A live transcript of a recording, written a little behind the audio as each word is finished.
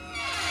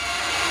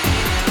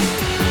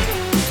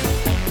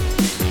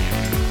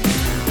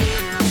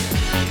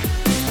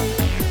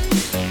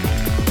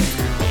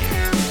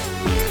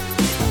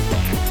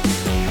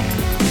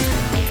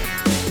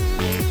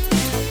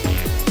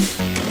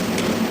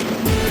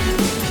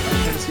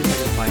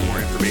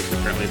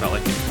about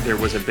like there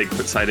was a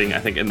Bigfoot sighting, I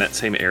think, in that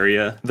same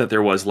area that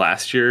there was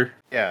last year.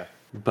 Yeah.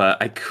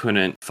 But I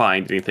couldn't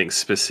find anything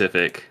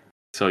specific.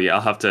 So yeah,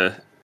 I'll have to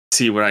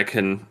see what I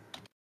can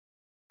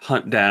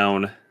hunt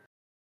down.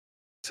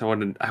 So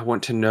I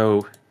want to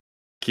know.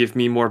 Give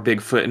me more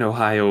Bigfoot in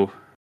Ohio.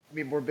 Give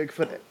me more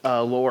Bigfoot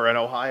lore in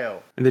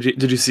Ohio. And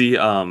did you see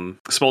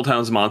Small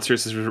Towns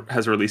Monsters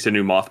has released a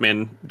new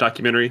Mothman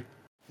documentary?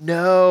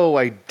 No,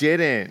 I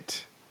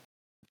didn't.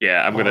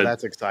 Yeah, I'm gonna.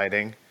 That's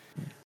exciting.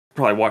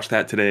 Probably watch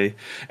that today.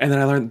 And then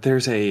I learned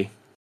there's a.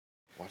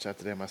 Watch that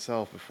today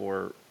myself if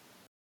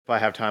I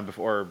have time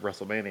before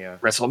WrestleMania.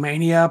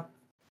 WrestleMania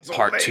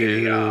Part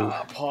 2.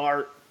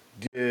 Part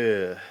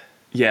 2.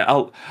 Yeah,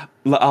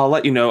 I'll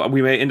let you know.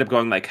 We may end up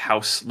going like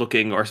house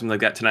looking or something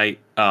like that tonight.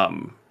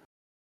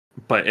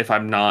 But if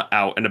I'm not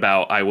out and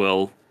about, I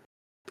will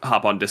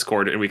hop on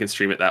Discord and we can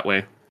stream it that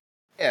way.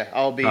 Yeah,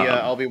 I'll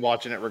be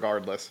watching it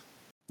regardless.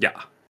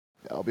 Yeah,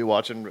 I'll be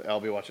watching it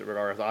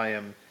regardless. I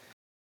am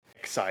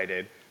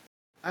excited.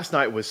 Last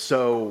night was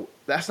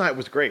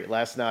great.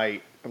 Last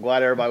night, I'm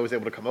glad everybody was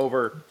able to come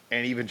over,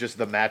 and even just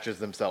the matches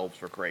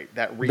themselves were great.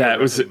 That Rhea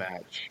Ripley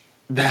match.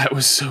 That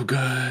was so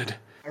good.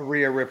 A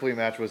Rhea Ripley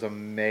match was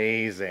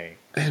amazing.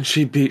 And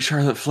she beat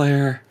Charlotte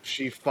Flair.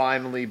 She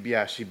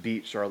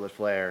beat Charlotte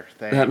Flair.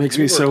 That makes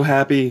me so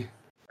happy.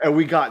 And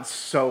we got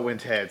so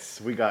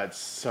intense.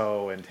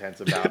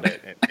 about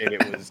it, and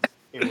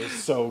it was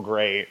so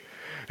great.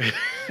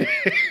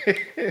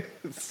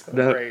 It's so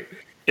great.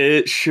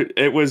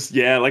 It was,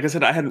 yeah, like I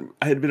said, I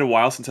had been a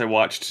while since I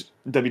watched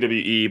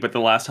WWE, but the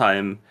last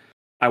time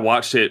I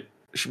watched it,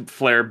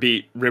 Flair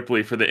beat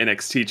Ripley for the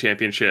NXT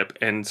championship,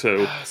 and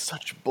so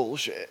such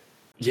bullshit.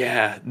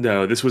 Yeah,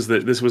 no, this was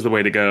the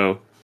way to go.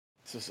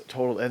 This is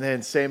total. And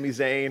then Sami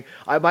Zayn,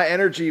 my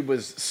energy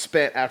was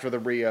spent after the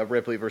Rhea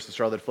Ripley versus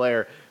Charlotte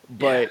Flair,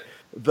 but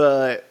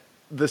the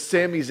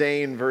Sami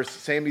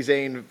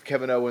Zayn,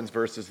 Kevin Owens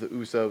versus the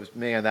Usos,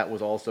 man, that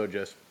was also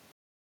just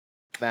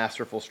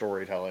masterful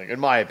storytelling, in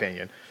my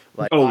opinion.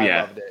 Like,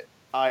 loved it.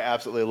 I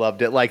absolutely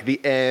loved it. Like the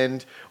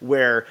end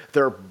where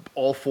they're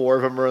all four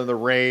of them are in the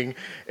ring,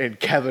 and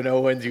Kevin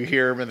Owens, you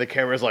hear him, and the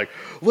camera's like,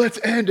 "Let's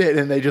end it,"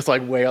 and they just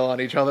like wail on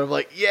each other. I'm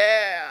like,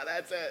 "Yeah,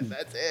 that's it.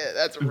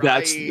 That's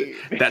right."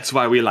 That's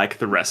why we like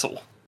the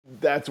wrestle.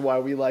 That's why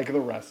we like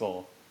the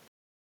wrestle.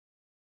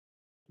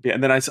 Yeah,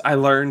 and then I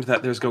learned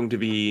that there's going to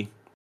be,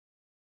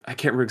 I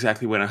can't remember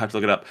exactly when, I have to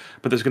look it up,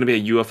 but there's going to be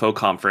a UFO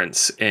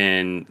conference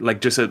in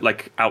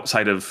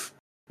outside of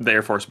the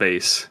Air Force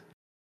Base.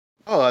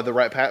 Oh, the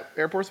Wright Pat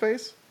Air Force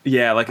Base?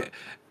 Yeah, like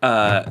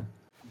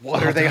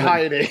what are they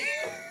hiding?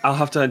 I'll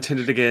have to attend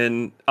it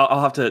again.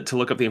 I'll have to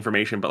look up the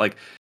information, but like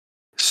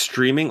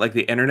streaming, like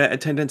the internet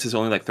attendance is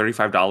only like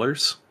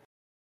 $35.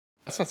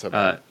 That's not so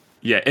bad.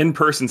 Yeah, in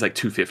person's like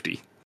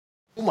 $250.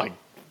 Oh my!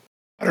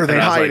 What are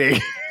they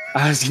hiding?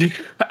 I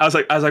was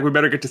like, we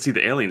better get to see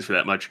the aliens for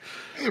that much.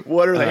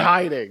 What are they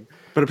hiding?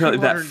 But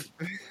apparently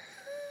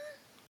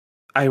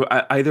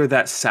either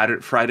that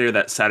Friday or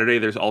that Saturday,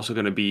 there's also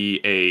going to be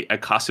a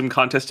costume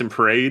contest and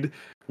parade.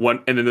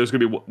 And then there's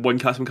going to be one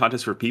costume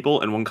contest for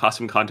people and one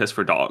costume contest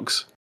for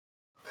dogs.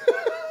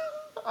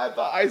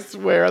 I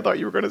swear, I thought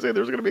you were going to say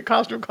there's going to be a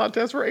costume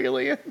contest for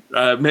alien.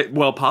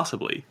 Well,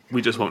 possibly.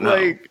 We just won't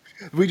know.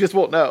 We just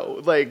won't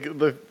know.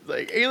 The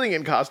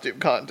alien costume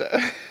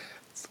contest.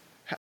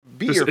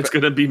 It's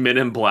going to be Men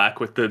in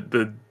Black with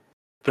the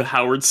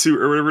Howard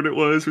suit or whatever it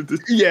was.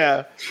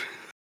 Yeah.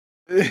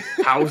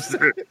 How's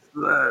it?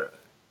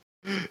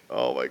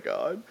 Oh my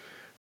god.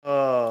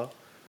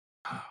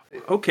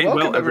 Okay,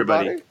 welcome,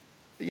 everybody.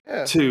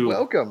 Yeah.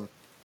 Welcome.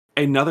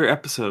 Another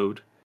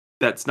episode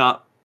that's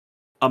not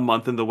a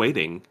month in the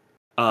waiting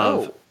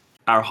of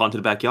Our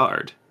Haunted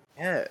Backyard.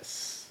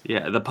 Yes.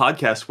 Yeah, the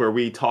podcast where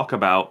we talk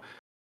about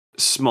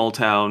small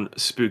town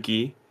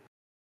spooky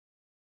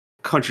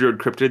country road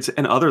cryptids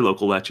and other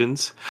local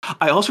legends.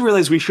 I also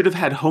realized we should have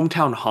had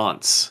hometown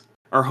haunts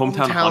or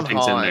hometown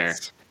hauntings in there.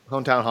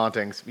 Hometown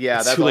hauntings. Yeah,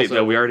 that's too late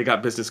though. We already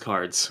got business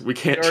cards. We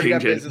can't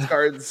change it. Business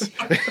cards.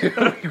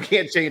 We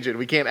can't change it.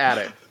 We can't add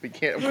it. We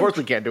can't. Of course,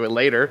 we can't do it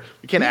later.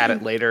 We can't add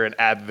it later and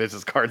add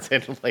business cards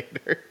in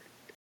later.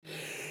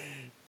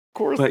 Of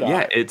course not. But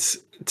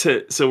yeah,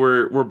 so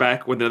we're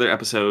back with another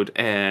episode,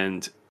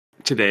 and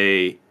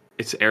today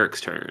it's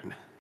Eric's turn.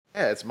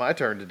 Yeah, it's my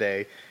turn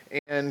today,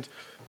 and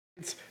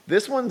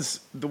this one's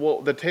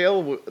the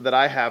tale that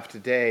I have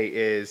today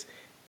is.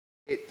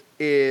 It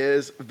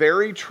is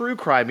very true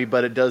crimey,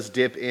 but it does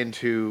dip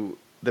into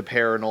the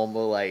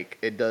paranormal.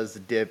 It does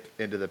dip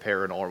into the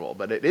paranormal,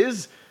 but it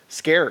is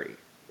scary.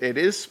 It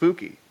is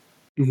spooky.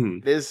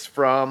 Mm-hmm. It is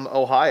from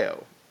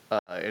Ohio,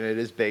 and it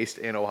is based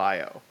in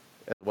Ohio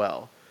as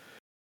well.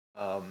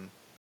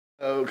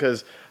 So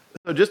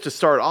just to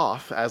start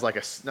off as like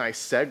a nice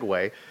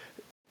segue,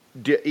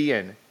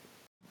 Ian,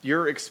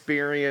 your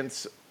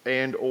experience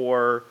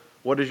or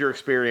what is your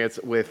experience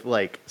with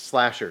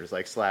slashers,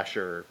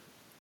 slasher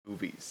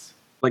movies?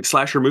 Like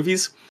slasher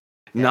movies?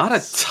 Yes. Not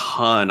a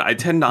ton. I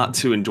tend not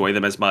to enjoy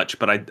them as much,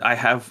 but I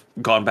have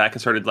gone back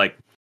and started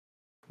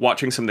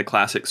watching some of the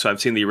classics. So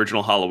I've seen the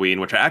original Halloween,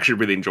 which I actually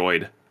really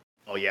enjoyed.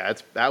 Oh yeah,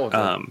 that was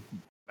a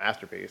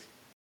masterpiece.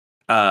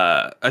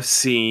 I've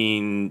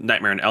seen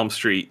Nightmare on Elm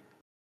Street,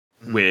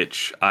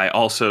 which I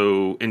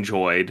also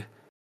enjoyed.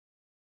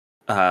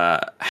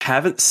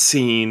 Haven't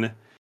seen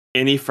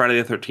any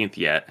Friday the 13th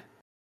yet.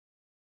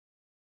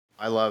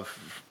 I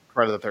love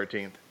Friday the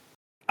 13th.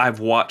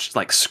 I've watched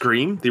like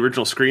Scream, the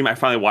original Scream. I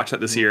finally watched that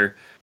this year.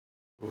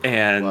 Oof,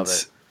 And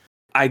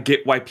I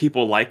get why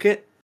people like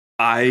it.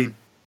 I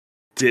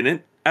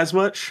didn't as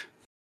much.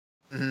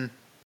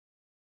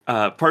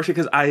 Partially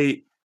because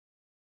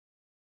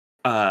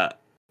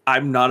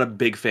I'm not a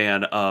big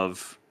fan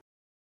of.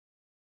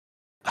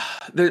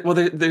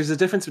 There's a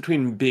difference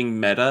between being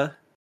meta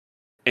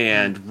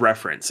and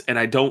reference, and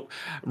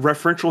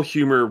referential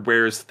humor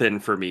wears thin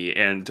for me,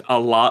 and a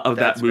lot of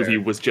that movie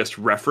was just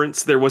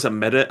reference. There was a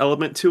meta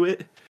element to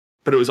it,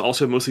 but it was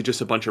also mostly just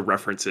a bunch of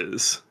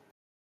references.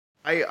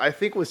 I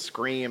think with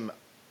Scream,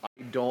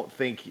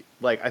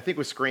 I think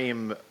with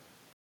Scream,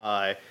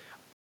 I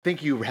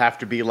think you have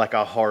to be like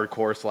a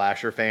hardcore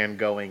slasher fan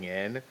going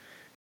in,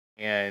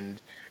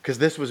 and because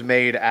this was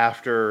made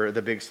after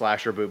the big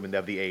slasher boom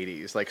of the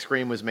 80s. Like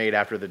Scream was made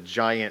after the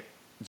giant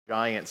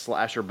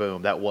slasher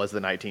boom that was the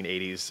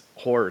 1980s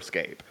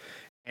horrorscape.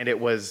 And it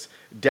was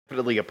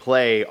definitely a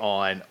play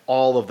on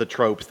all of the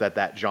tropes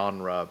that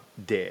genre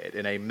did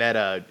in a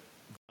meta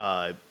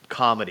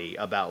comedy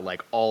about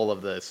like all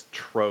of the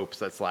tropes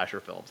that slasher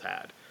films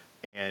had.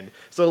 And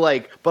so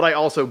but I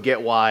also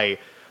get why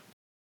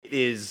it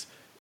is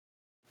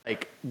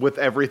like with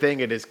everything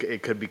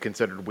it could be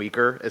considered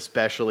weaker,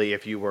 especially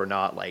if you were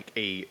not like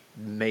a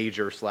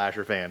major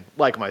slasher fan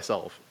like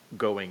myself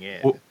going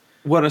in.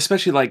 Well,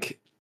 especially like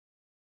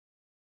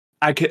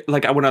I could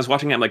like when I was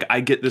watching it, I'm like,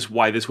 I get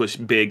why this was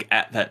big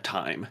at that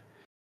time,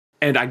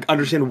 and I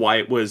understand why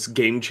it was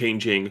game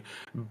changing.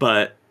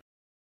 But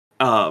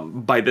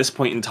by this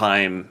point in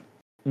time,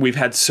 we've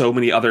had so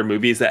many other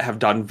movies that have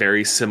done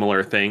very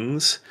similar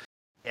things.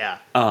 Yeah.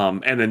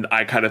 And then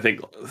I kind of think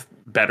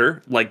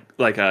better, like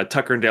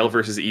Tucker and Dale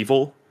versus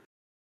Evil,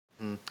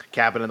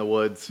 Cabin in the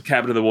Woods.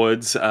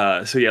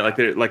 So yeah,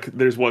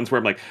 there's ones where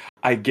I'm like,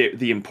 I get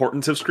the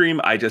importance of Scream.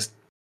 I just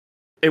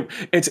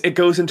it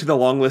goes into the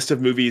long list of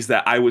movies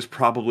that I was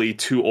probably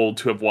too old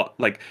to have watched.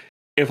 Like,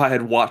 if I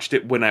had watched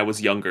it when I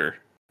was younger,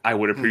 I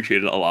would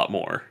appreciate it a lot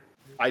more.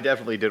 I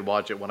definitely did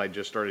watch it when I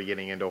just started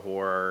getting into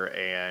horror,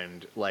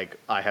 and like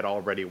I had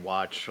already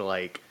watched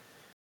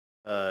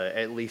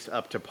at least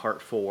up to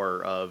part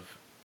 4 of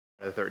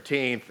the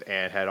 13th,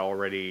 and had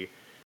already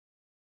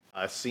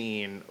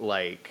seen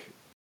like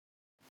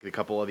a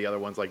couple of the other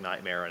ones like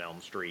Nightmare on Elm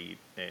Street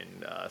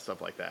and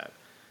stuff like that.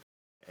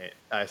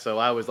 And, so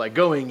I was like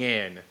going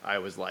in, I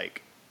was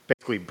like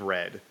basically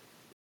bred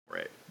for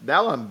it.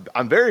 Now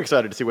I'm very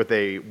excited to see what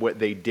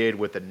they did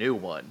with the new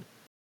one.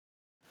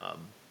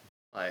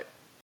 I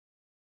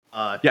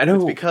know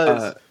it's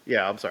because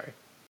I'm sorry.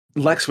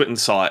 Lex Whitten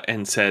saw it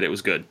and said it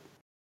was good.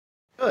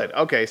 Good.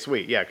 Okay,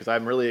 sweet. Yeah, because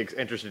I'm really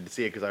interested to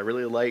see it because I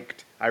really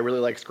liked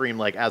Scream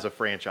like as a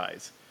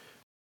franchise.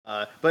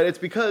 But it's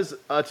because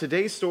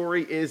today's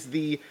story is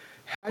the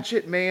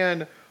Hatchet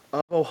Man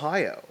of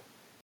Ohio.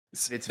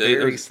 It's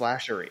very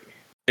slashery.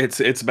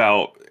 It's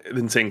about the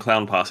Insane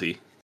Clown Posse,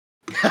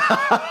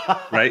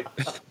 right?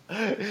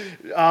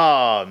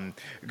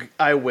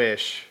 I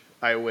wish.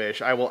 I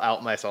will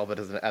out myself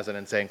as an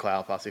Insane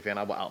Clown Posse fan.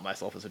 I will out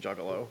myself as a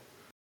Juggalo.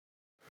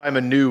 I'm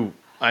a new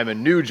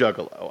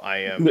Juggalo. I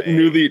am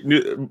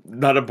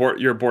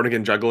You're a born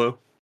again Juggalo.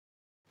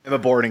 I'm a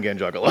born again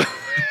Juggalo.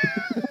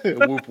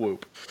 Whoop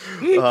whoop.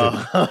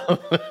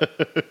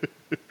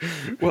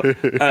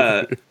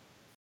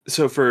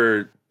 So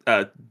for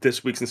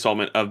this week's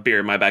installment of Beer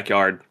in My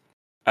Backyard,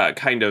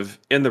 kind of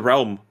in the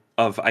realm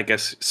of, I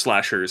guess,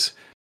 slashers,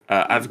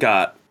 I've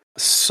got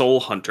Soul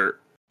Hunter.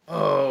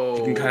 Oh,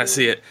 you can kind of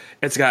see it.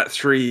 It's got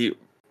 3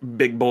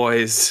 big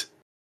boys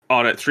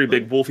on it, 3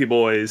 big wolfy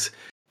boys.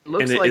 It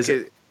looks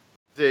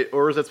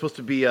or is that supposed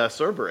to be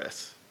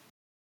Cerberus?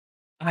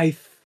 I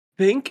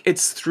think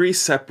it's 3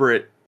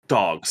 separate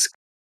dogs.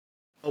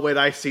 Oh wait,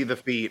 I see the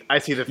feet.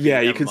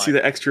 Yeah, you can see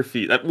the extra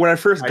feet. When I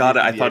first got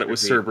it, I thought it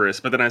was Cerberus,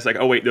 but then I was like,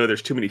 oh wait, no,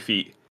 there's too many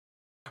feet.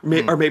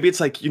 Or maybe it's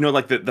like,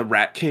 like the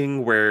Rat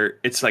King, where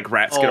it's like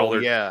rats get all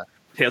their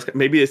tails.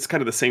 Maybe it's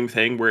kind of the same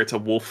thing, where it's a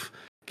Wolf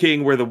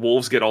King, where the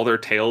wolves get all their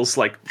tails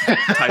like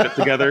tied up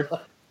together,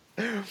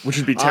 which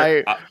would be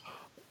terrible.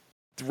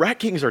 Rat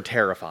Kings are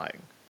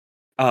terrifying.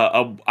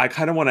 I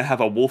kind of want to have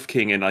a Wolf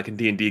King in like a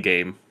D&D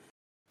game.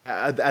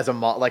 As a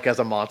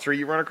monster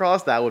you run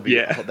across, that would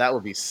be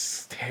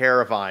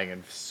terrifying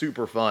and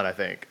super fun, I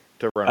think,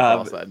 to run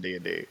across that in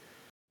D&D.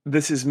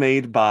 This is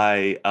made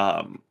by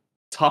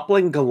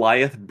Toppling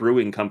Goliath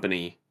Brewing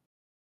Company.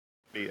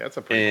 That's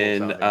a pretty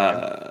cool sounding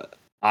name.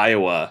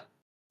 Iowa.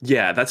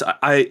 Yeah, that's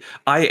IA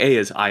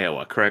is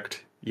Iowa,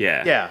 correct?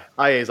 Yeah. Yeah,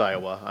 IA is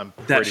Iowa. I'm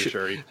pretty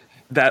sure.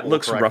 That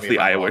looks roughly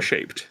Iowa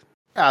shaped.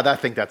 I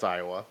think that's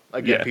Iowa.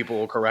 Again, people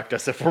will correct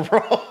us if we're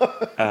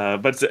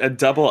wrong. But it's a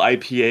double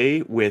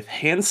IPA with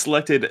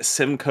hand-selected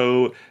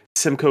Simcoe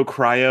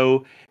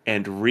Cryo,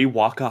 and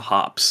Rewaka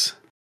hops.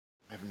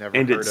 I've never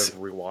and heard it's of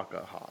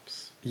Riwaka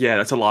hops. yeah,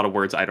 that's a lot of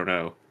words I don't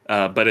know.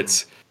 But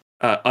it's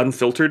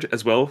unfiltered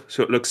as well,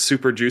 so it looks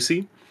super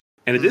juicy,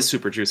 and it is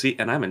super juicy,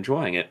 and I'm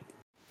enjoying it.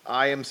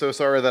 I am so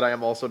sorry that I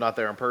am also not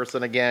there in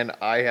person again.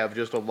 I have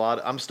just a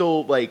lot. I'm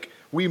still like,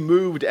 we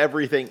moved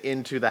everything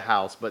into the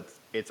house, but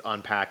it's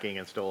unpacking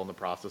and still in the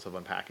process of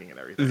unpacking and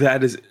everything.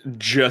 That is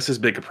just as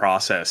big a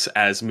process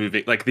as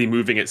moving. Like the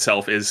moving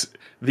itself is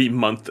the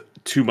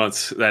 2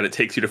 months that it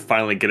takes you to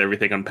finally get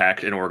everything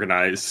unpacked and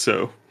organized.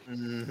 So,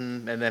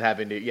 And then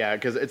having to, yeah,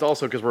 because it's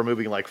also because we're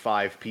moving like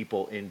 5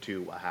 people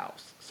into a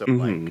house. So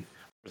like,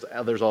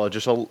 there's all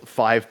just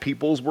 5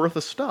 people's worth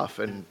of stuff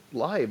and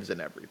lives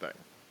and everything.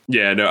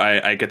 yeah, no,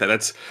 I get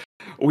that.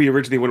 We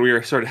originally, when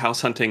we started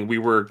house hunting, we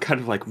were kind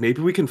of like,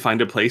 maybe we can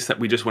find a place that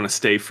we just want to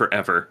stay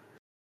forever.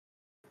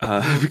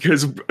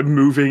 Because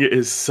moving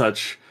is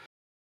such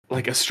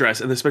like a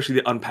stress, and especially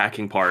the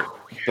unpacking part.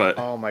 But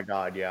oh my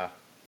god, yeah.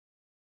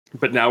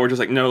 But now we're just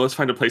like, no, let's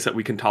find a place that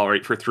we can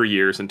tolerate for 3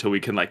 years until we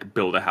can like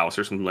build a house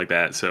or something like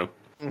that. So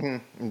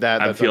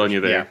I'm feeling you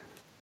there.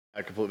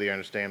 Yeah, completely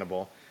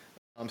understandable.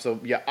 So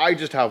yeah, I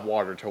just have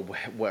water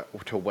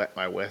to wet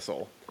my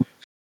whistle.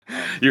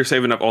 You're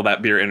saving up all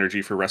that beer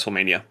energy for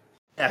WrestleMania.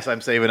 Yes,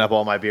 I'm saving up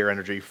all my beer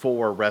energy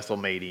for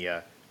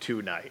WrestleMania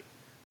tonight,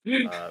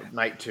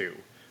 night 2.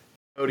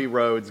 Cody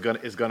Rhodes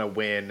is gonna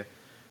win.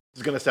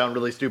 It's gonna sound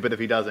really stupid if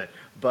he doesn't,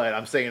 but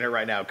I'm saying it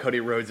right now.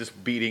 Cody Rhodes is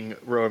beating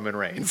Roman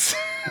Reigns.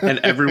 And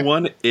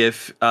everyone,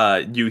 if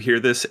you hear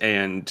this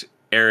and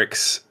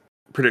Eric's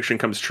prediction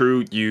comes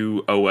true,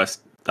 you owe us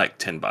like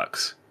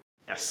 $10.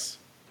 Yes,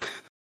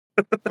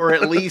 or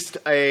at least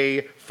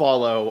a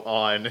follow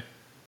on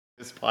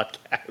this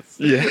podcast.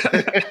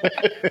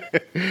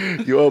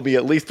 Yeah, you owe me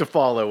at least a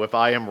follow if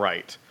I am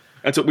right.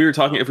 That's what we were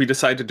talking. If we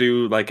decide to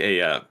do like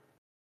a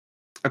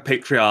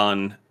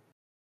Patreon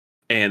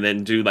and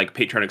then do like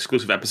Patreon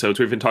exclusive episodes,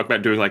 we've been talking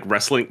about doing like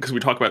wrestling, because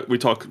we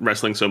talk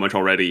wrestling so much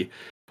already,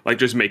 like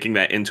just making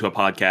that into a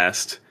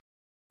podcast.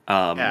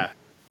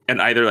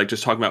 And either like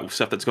just talking about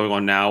stuff that's going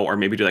on now, or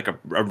maybe do like a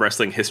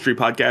wrestling history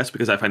podcast,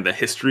 because I find the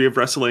history of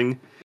wrestling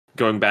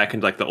going back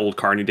into like the old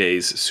Carney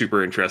days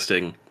super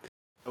interesting.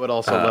 I would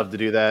also love to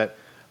do that.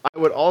 I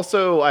would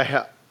also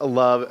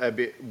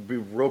be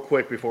real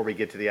quick before we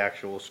get to the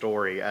actual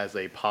story, as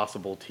a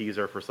possible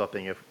teaser for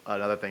something, if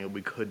another thing that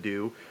we could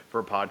do for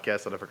a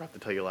podcast that I forgot to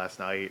tell you last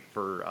night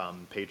for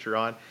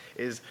Patreon,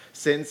 is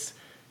since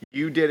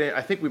you didn't,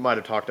 I think we might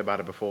have talked about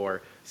it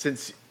before,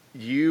 since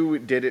you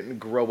didn't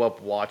grow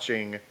up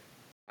watching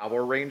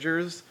Power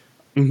Rangers,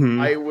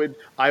 I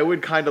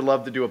would kind of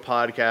love to do a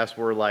podcast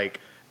where like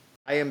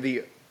I am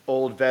the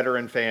old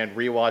veteran fan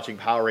rewatching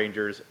Power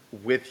Rangers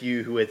with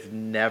you, who has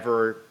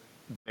never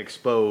been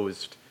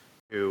exposed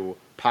to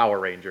Power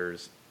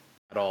Rangers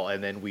at all,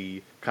 and then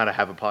we kind of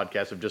have a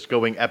podcast of just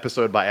going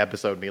episode by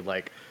episode, me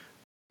like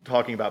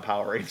talking about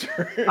Power Rangers.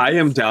 I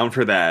am down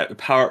for that.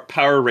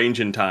 Power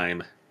Rangin'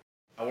 time.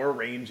 Power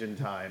Rangin'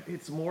 time.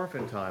 It's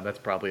Morphin' time. That's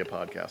probably a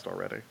podcast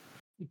already.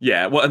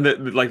 Yeah, well,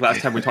 and like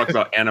last time we talked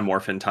about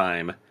Animorphin'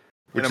 time,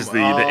 which is the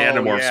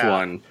Animorphs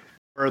one.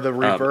 Or the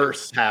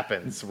reverse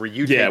happens, where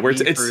you take me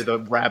through the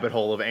rabbit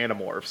hole of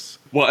Animorphs.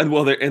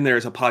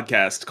 There's a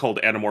podcast called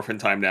Animorphin'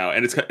 Time now,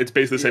 and it's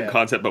basically the same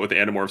concept, but with the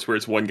Animorphs, where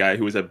it's one guy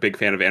who was a big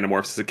fan of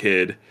Animorphs as a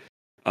kid.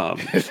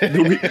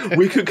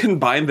 We could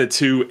combine the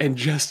two and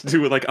just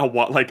do like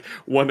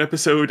one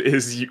episode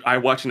is I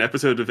watch an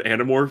episode of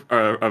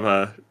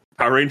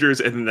Power Rangers,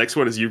 and the next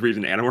one is you read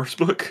an Animorphs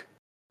book.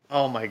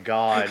 Oh my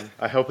god!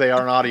 I hope they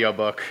are an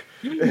audiobook.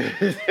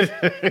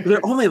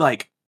 They're only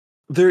like.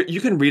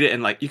 You can read it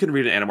in you can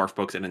read an Animorph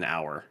book in an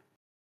hour.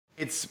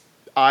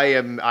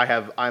 I'm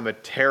a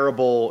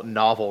terrible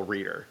novel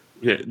reader.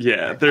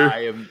 Yeah.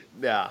 I am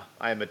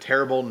a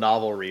terrible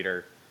novel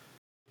reader.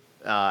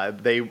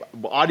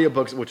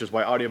 Audiobooks, which is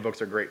why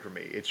audiobooks are great for me.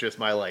 It's just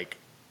my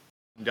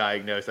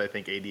diagnosed, I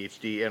think,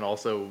 ADHD, and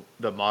also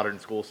the modern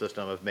school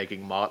system of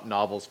making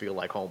novels feel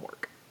like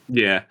homework.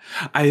 Yeah.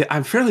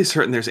 I'm fairly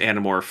certain there's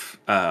Animorph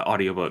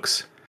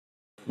audiobooks.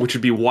 Which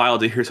would be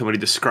wild to hear somebody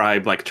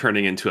describe like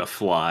turning into a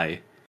fly.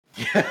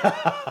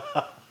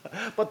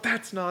 But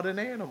that's not an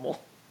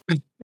animal.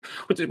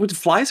 Which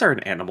flies are an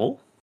animal.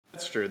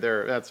 That's true.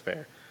 That's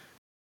fair.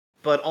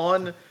 But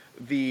on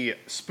the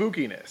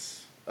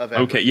spookiness of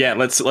everything. Okay, yeah,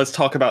 let's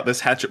talk about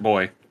this Hatchet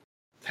boy.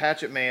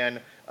 Hatchet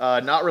Man,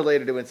 not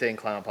related to Insane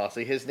Clown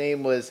Posse. His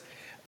name was,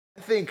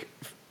 I think,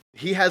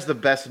 he has the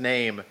best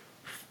name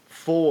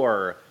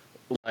for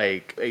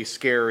like a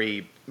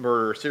scary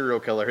murder serial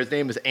killer. His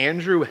name is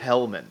Andrew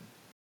Hellman.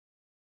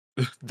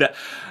 The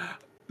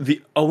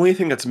only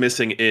thing that's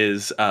missing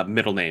is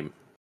middle name.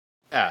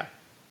 Yeah.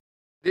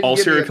 All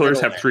serial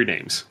killers have 3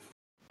 names.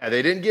 Yeah,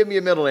 they didn't give me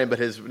a middle name, but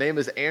his name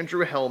is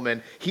Andrew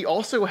Hellman. He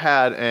also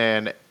had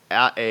an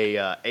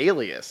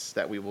alias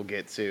that we will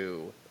get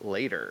to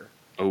later.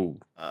 Oh.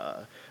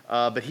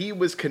 But he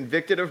was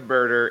convicted of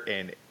murder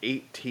in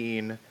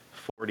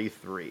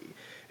 1843.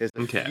 It's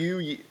a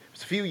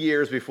few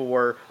years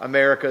before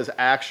America's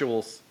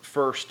actual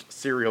first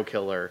serial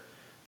killer,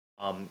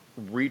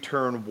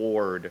 Return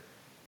Ward,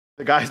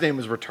 The guy's name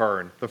was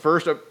Return. The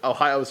first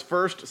Ohio's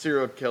first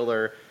serial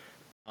killer.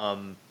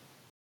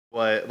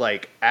 What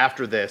like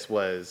after this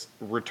was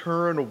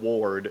Return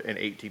Ward in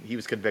 18. He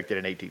was convicted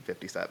in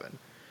 1857.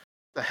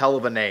 The hell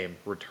of a name,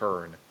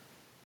 Return.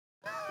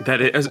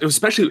 That is,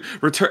 especially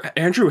Return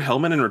Andrew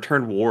Hellman and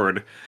Return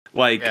Ward.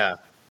 Like, Yeah.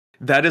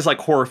 that is like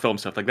horror film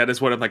stuff. Like, that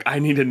is what I'm like. I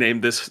need to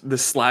name this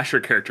slasher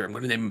character. I'm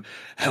going to name him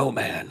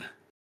Hellman.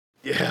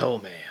 Yeah,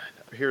 Hellman.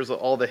 Here's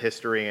all the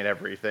history and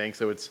everything.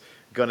 So it's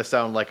gonna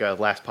sound like a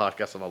Last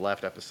Podcast on the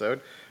Left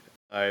episode.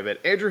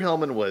 But Andrew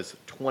Hellman was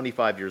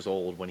 25 years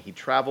old when he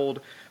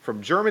traveled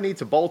from Germany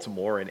to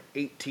Baltimore in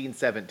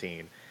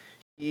 1817.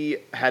 He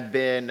had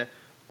been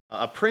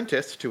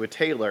apprenticed to a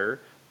tailor,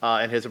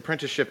 and his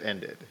apprenticeship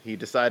ended. He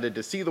decided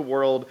to see the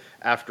world.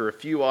 After a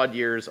few odd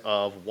years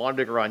of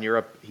wandering around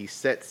Europe, he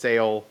set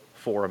sail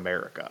for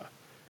America.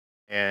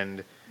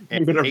 And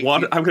I'm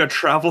gonna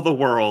travel the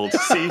world,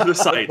 see the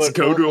sights,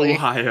 go to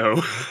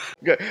Ohio,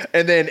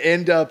 and then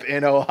end up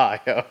in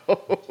Ohio.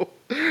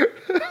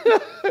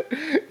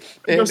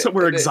 Go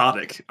somewhere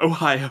exotic,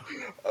 Ohio.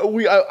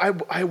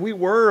 We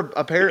were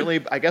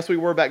apparently, I guess we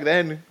were back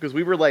then, because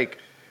we were like,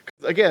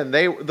 again,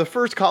 the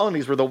first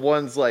colonies were the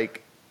ones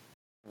like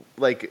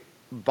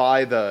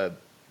by the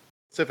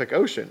Pacific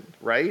Ocean,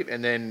 right?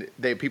 And then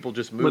people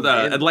just moved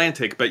in.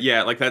 Atlantic, but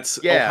yeah, like that's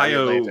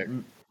Ohio.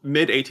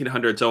 Mid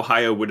 1800s,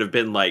 Ohio would have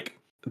been like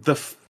the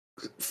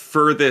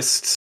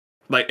furthest,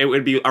 like it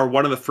would be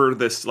one of the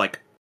furthest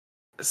like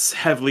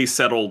heavily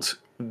settled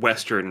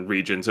western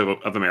regions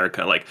of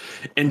America, like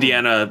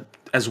Indiana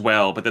as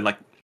well. But then like,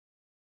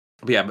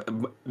 yeah,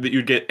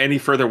 you'd get any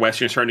further west,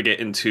 you're starting to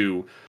get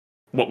into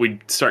what we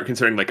start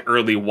considering like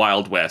early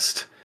Wild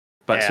West.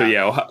 But so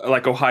yeah,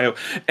 like Ohio,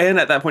 and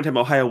at that point in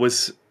time, Ohio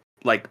was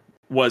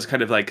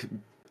kind of like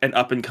an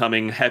up and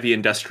coming heavy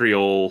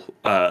industrial,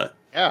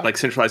 like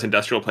centralized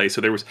industrial place.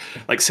 So there was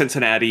like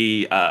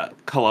Cincinnati,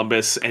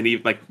 Columbus,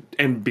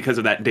 and because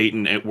of that,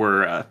 Dayton, it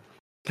were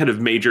kind of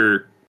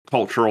major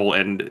cultural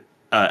and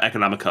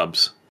economic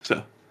hubs.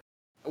 So,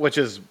 which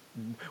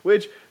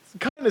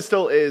kind of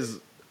still is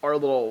a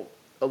little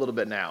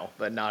bit now,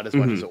 but not as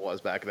much as it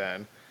was back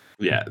then.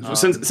 Yeah,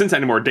 since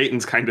anymore,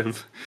 Dayton's kind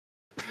of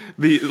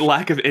the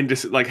lack of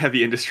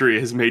heavy industry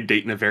has made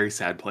Dayton a very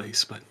sad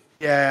place. But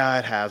yeah,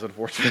 it has,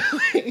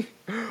 unfortunately.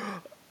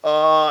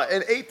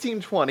 In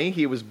 1820,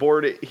 he was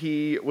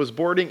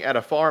boarding at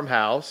a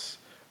farmhouse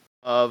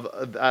of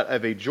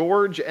a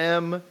George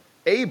M.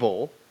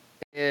 Abel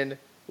in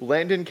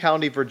Landon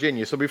County,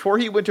 Virginia. So before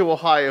he went to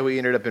Ohio, he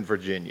ended up in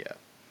Virginia.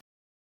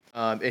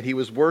 And he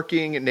was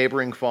working at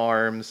neighboring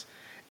farms.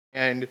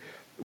 And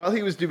while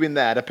he was doing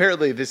that,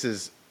 apparently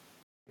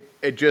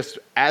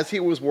as he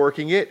was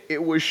working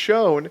it was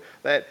shown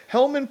that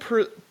Hellman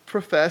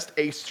professed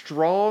a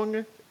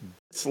strong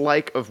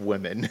dislike of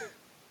women.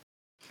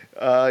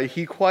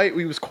 He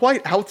was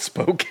quite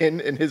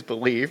outspoken in his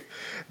belief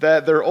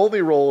that their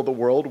only role in the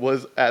world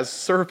was as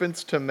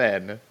servants to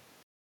men.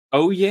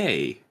 Oh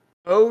yay!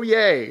 Oh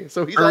yay!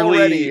 So he's early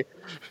already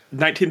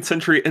 19th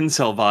century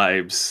incel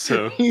vibes.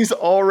 So he's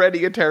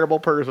already a terrible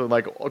person.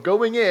 Like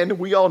going in,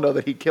 we all know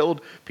that he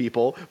killed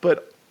people,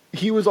 but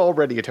he was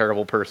already a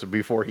terrible person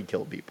before he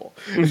killed people.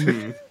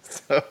 Mm-hmm.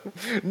 So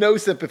no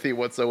sympathy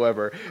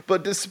whatsoever.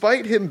 But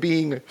despite him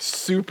being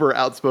super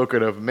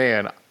outspoken of,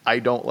 man, I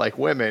don't like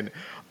women,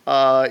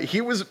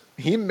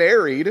 he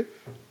married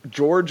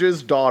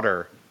George's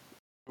daughter,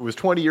 who was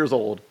 20 years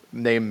old,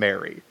 named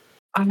Mary.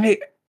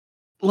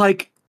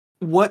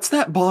 What's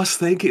that boss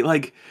thinking?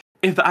 Like,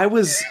 if I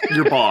was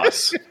your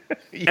boss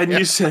and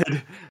you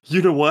said,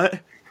 you know what?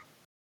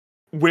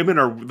 Women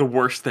are the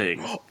worst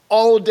thing.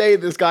 All day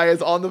this guy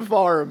is on the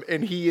farm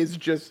and he is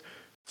just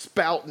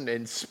spouting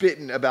and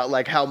spitting about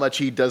like how much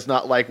he does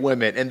not like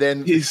women, and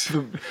then he's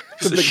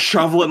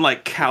shoveling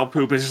like cow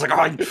poop and he's like,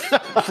 oh, I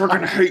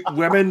freaking hate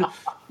women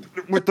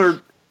with their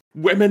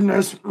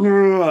womenness.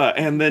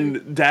 And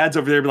then dad's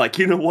over there be like,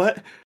 you know what?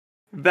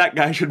 That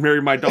guy should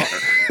marry my daughter.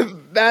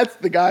 That's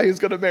the guy who's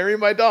gonna marry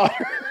my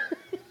daughter.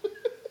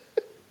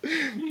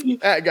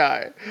 That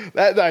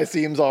guy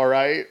seems all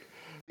right.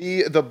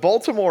 The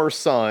Baltimore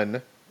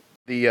Sun,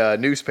 the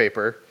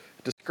newspaper,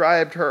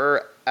 described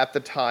her at the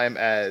time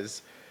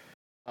as,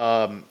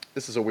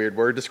 this is a weird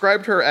word,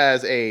 described her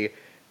as a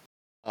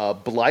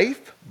blithe,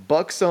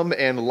 buxom,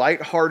 and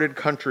light-hearted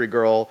country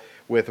girl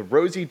with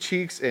rosy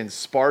cheeks and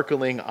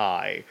sparkling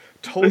eye.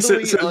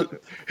 Totally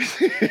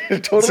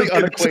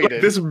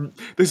unacquainted.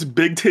 This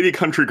big titty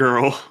country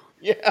girl.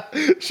 Yeah,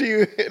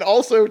 and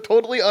also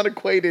totally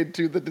unacquainted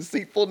to the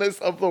deceitfulness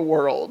of the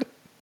world.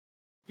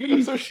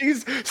 So she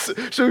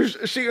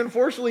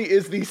unfortunately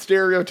is the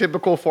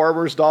stereotypical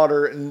farmer's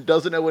daughter and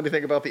doesn't know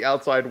anything about the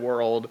outside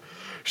world.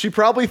 She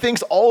probably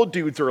thinks all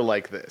dudes are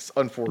like this,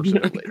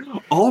 unfortunately.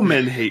 All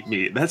men hate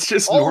me. That's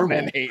just normal. All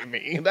men hate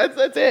me. That's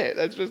it.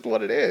 That's just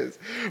what it is.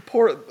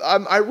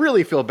 I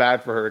really feel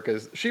bad for her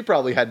because she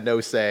probably had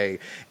no say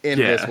in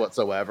this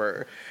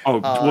whatsoever. Oh,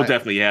 well,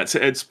 definitely, yeah.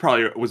 It's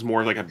probably was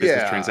more like a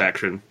business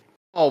transaction.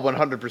 Oh,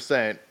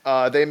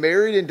 100%. They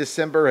married in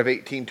December of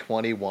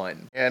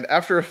 1821. And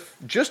after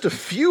just a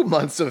few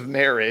months of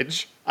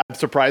marriage, I'm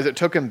surprised it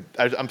took him,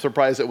 I'm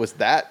surprised it was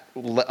that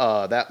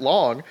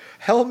long,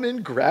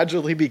 Hellman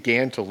gradually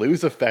began to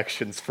lose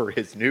affections for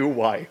his new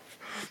wife.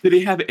 Did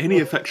he have any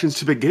affections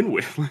to begin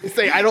with?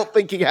 I don't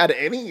think he had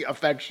any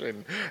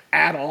affection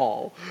at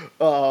all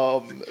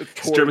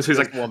towards this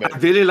like, woman. I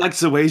really like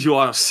the ways you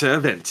are a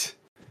servant.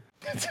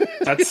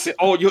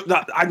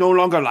 I no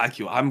longer like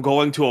you. I'm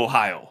going to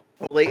Ohio.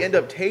 Well, they end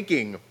up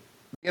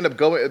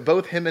going.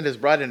 Both him and his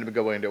bride end up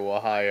going to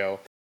Ohio.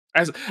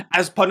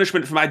 As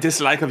punishment for my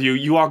dislike of you,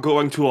 you are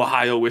going to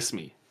Ohio with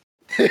me.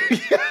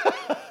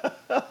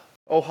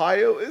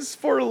 Ohio is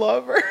for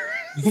lovers.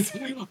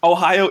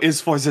 Ohio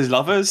is for the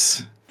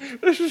lovers.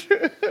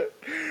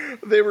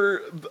 They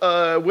were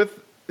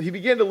he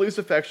began to lose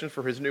affection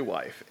for his new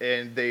wife,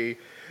 and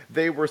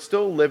they were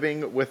still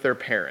living with their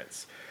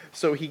parents.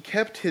 So he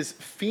kept his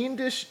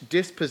fiendish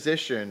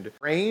disposition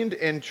trained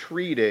and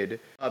treated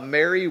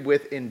Mary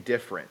with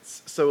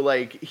indifference. So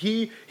like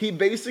he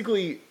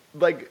basically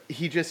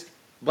he just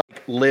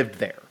lived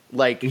there.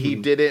 Like he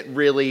didn't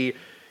really.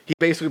 He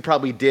basically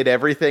probably did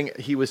everything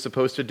he was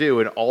supposed to do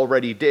and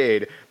already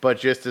did, but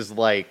just as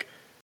like,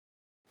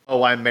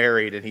 oh, I'm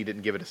married, and he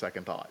didn't give it a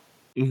second thought.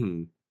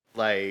 Mm-hmm.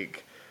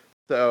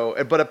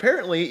 But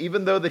apparently,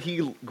 even though that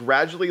he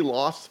gradually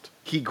lost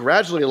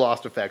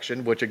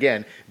affection, which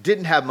again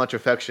didn't have much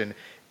affection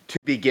to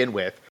begin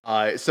with.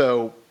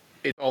 So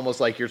it's almost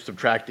like you're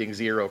subtracting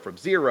 0 from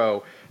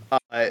 0.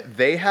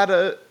 They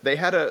had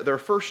their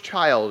first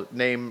child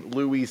named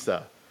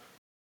Louisa.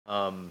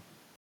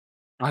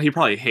 He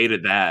probably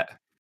hated that.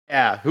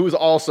 Yeah, who was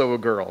also a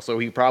girl, so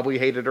he probably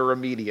hated her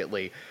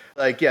immediately.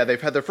 They've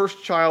had their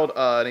first child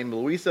named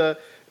Louisa.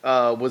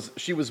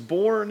 She was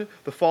born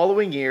the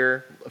following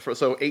year,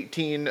 so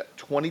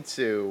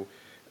 1822,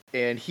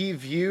 and he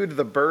viewed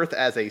the birth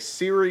as a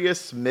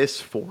serious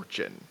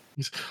misfortune.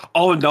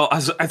 Oh no,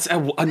 as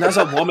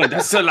another woman,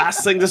 that's the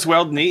last thing this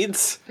world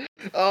needs.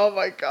 Oh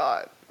my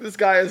god, this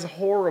guy is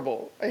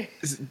horrible. I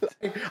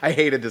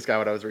hated this guy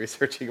when I was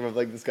researching him. I'm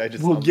like, this guy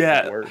just sounds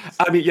the worst.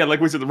 I mean, like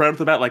we said right off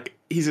the bat, like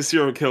he's a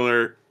serial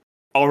killer.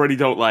 Already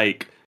don't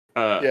like.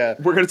 We're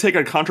gonna take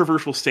a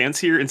controversial stance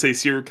here and say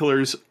serial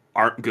killers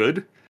aren't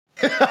good.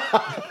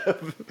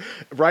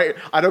 Right?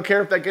 I don't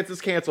care if that gets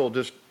us canceled.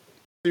 Just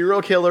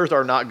serial killers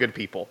are not good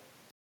people.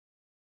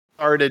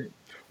 Sorry to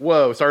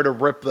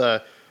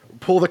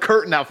pull the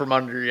curtain out from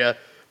under you,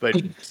 but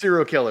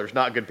serial killers,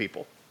 not good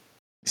people.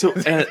 So,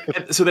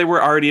 so they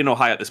were already in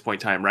Ohio at this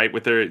point in time, right?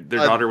 With their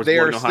daughter was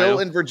born in Ohio? They are still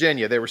in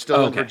Virginia. They were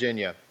still in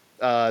Virginia.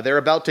 They're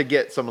about to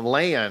get some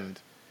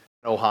land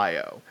in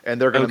Ohio, and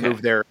they're going to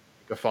move their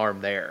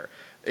farm there.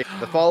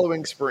 The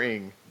following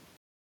spring,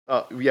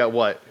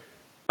 what?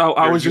 Oh,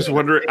 I was just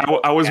wondering.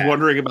 I was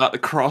wondering about the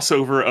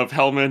crossover of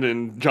Hellman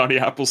and Johnny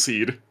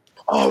Appleseed.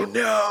 Oh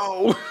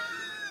no!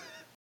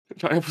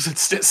 Johnny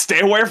Appleseed,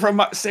 stay away from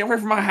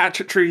my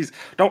hatchet trees.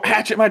 Don't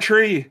hatchet my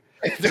tree.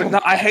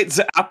 No, I hate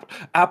the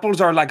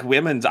apples are like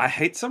women's. I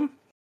hate them.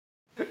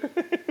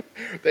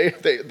 They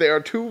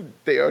are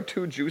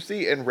too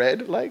juicy and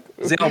red. Like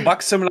they are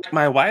buxom like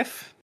my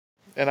wife.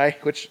 And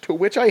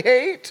which I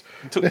hate.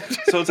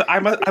 So I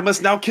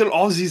must now kill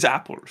all these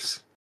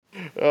apples.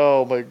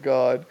 Oh my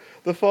god.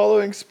 The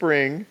following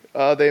spring,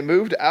 they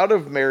moved out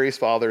of Mary's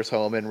father's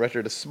home and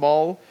rented a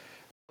small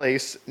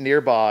place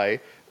nearby.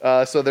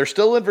 So they're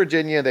still in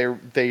Virginia.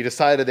 They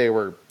decided they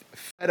were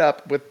fed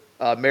up with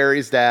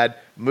Mary's dad,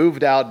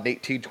 moved out in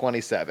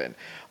 1827.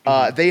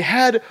 They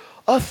had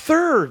a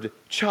third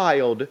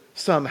child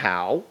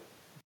somehow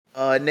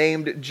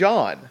named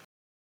John.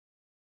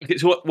 Okay,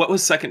 so what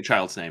was second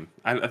child's name?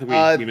 I think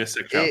we missed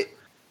second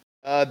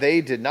child.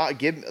 They did not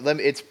give them.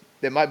 It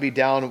might be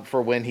down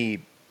for when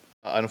he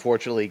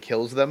unfortunately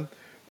kills them.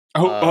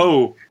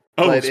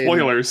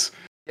 Spoilers.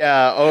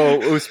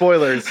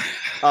 Spoilers.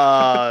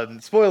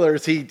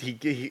 Spoilers.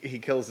 He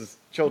kills his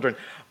children.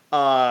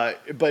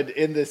 But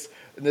in this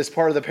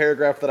part of the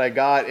paragraph that I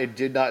got, it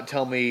did not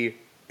tell me.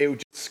 It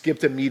just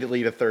skipped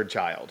immediately to third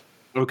child.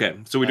 Okay,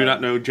 so we do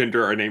not know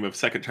gender or name of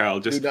second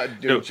child. Just do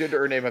not do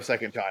gender or name of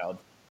second child.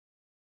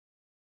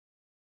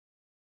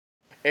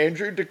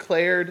 Andrew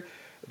declared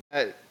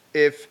that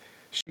if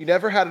she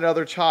never had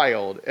another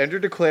child, Andrew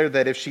declared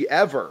that if she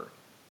ever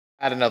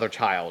had another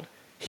child,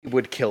 he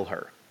would kill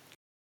her.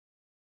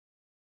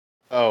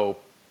 Oh,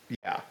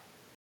 yeah.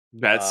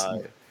 That's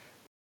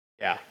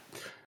yeah.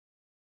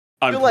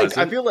 I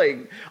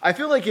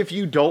feel like if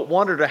you don't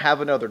want her to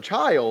have another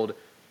child,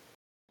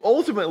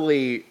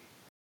 ultimately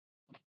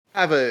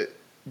there's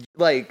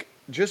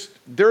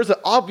an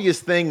obvious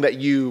thing that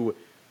you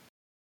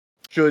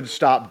should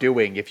stop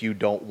doing if you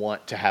don't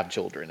want to have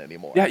children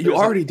anymore. Yeah, you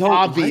already don't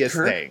obvious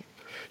like her. Thing.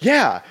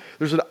 Yeah,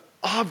 there's an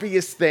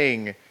obvious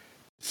thing.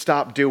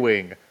 Stop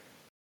doing.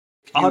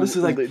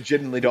 Honestly,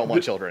 legitimately don't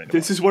want children anymore.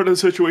 This is one of those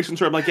situations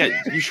where I'm like, yeah,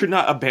 you should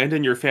not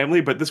abandon your family,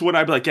 but this one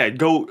I'd be like, yeah,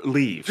 go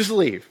leave. Just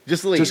leave.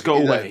 Just go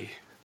away.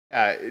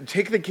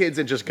 Take the kids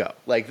and just go.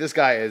 Like, this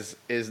guy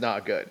is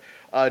not good.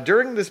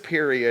 During this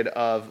period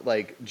of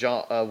like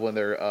John, when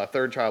their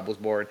third child was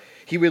born,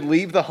 he would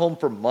leave the home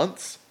for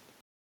months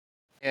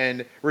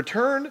and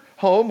return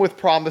home with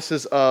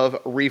promises of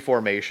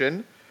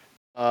reformation.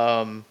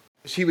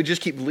 She would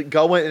just keep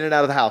going in and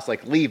out of the house,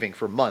 like leaving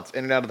for months,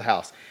 in and out of the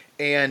house.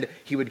 And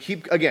he would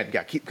keep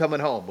coming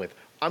home with,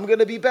 "I'm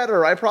gonna be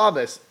better, I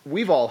promise."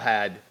 We've all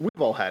had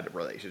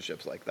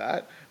relationships like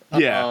that.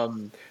 Yeah.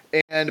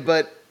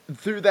 But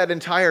through that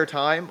entire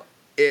time,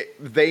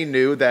 they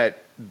knew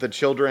that the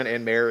children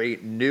and Mary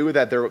knew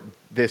that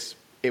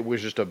it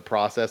was just a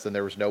process, and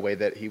there was no way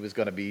that he was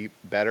going to be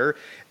better.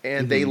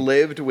 And they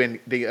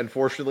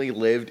unfortunately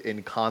lived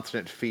in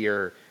constant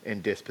fear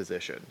and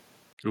disposition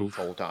the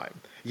whole time.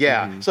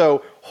 Yeah.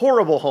 So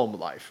horrible home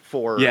life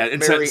for Mary.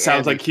 It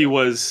sounds like he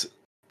was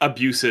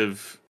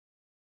abusive.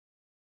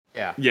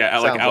 Yeah. Yeah.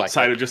 Like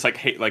outside of just like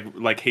hate,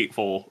 like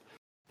hateful.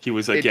 He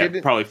was like,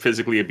 probably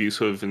physically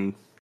abusive and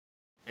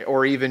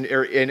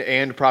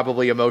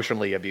probably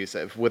emotionally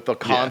abusive with the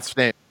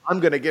constant, "I'm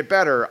going to get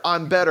better.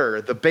 I'm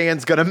better. The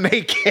band's going to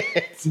make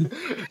it."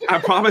 "I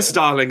promise,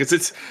 darling.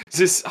 It's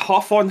this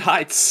Hawthorne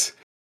Heights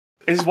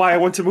is why I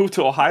want to move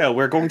to Ohio.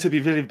 We're going to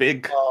be really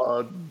big."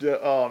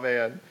 Oh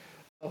man.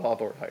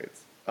 Hawthorne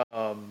Heights.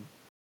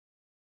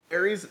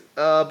 Mary's,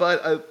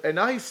 but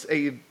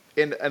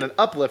in an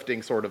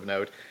uplifting sort of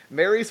note,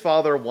 Mary's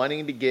father,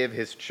 wanting to give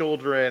his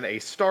children a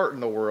start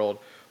in the world,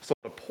 sold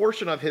a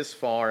portion of his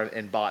farm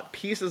and bought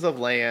pieces of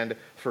land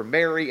for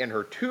Mary and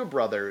her two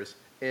brothers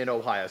in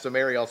Ohio. So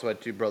Mary also had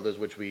two brothers,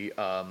 which we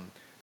don't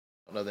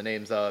know the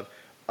names of.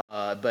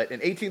 But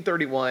in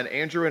 1831,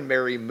 Andrew and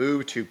Mary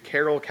moved to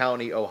Carroll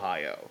County,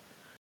 Ohio,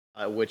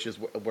 which is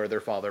where their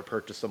father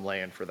purchased some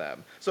land for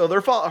them. So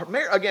their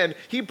father, again,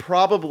 he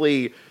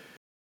probably,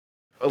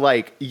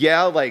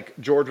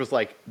 George was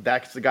like,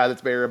 "That's the guy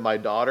that's marrying my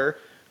daughter."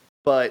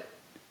 But,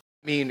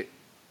 I mean,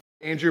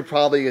 Andrew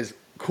probably is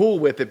cool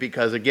with it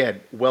because,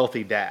 again,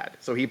 wealthy dad.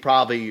 So he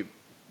probably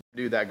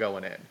knew that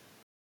going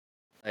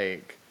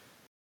in.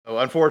 So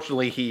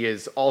unfortunately, he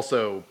is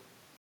also,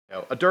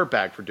 a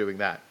dirtbag for doing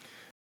that.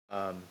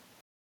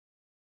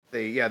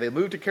 They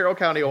moved to Carroll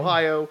County,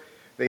 Ohio.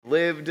 They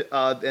lived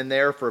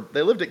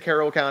they lived at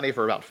Carroll County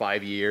for about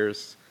 5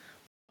 years.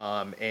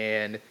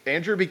 And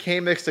Andrew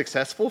became a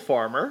successful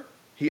farmer.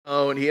 He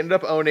ended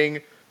up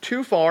owning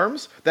 2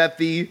 farms that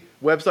the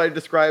website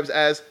describes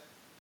as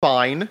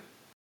fine.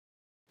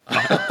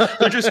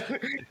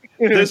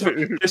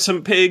 There's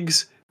some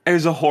pigs.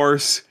 There's a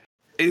horse.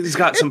 He's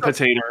got some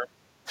potato.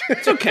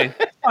 It's okay.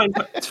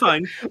 It's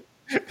fine.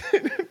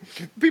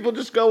 People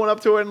just going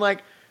up to it and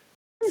like,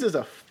 "This is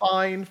a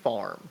fine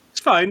farm." It's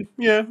fine.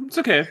 Yeah, it's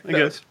okay, I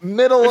guess.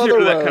 Middle of the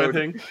road. That kind of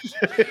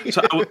thing.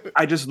 So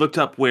I just looked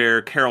up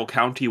where Carroll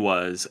County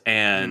was,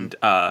 and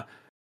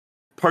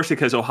partially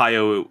because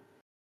Ohio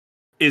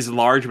is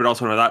large, but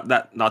also not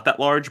that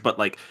large. But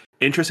like,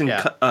 interesting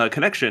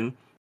connection,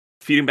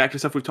 feeding back to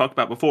stuff we've talked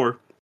about before.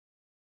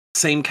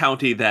 Same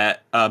county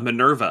that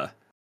Minerva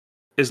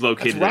is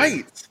located. That's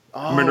right.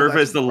 In. Minerva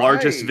is the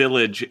largest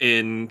village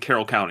in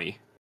Carroll County.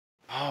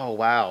 Oh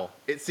wow!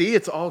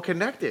 It's all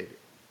connected.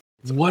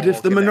 What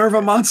if the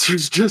Minerva monster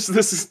is just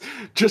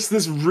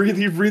this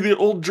really, really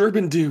old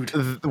German dude?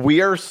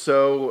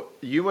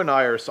 You and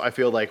I are, I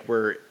feel like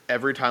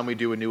every time we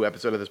do a new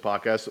episode of this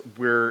podcast,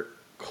 we're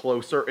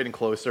closer and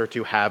closer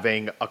to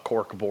having a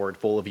cork board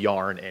full of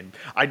yarn, and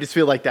I just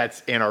feel like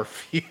that's in our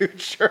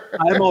future.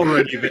 I'm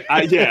already there.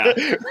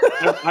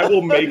 I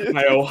will make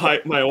my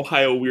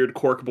Ohio weird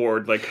cork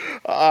board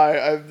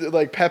I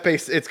like Pepe.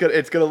 It's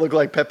gonna look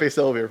like Pepe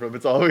Sylvia from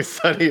It's Always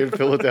Sunny in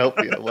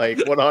Philadelphia, like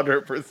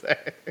 100%.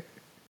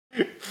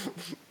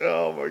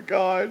 Oh my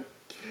god.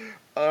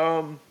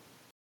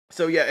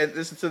 So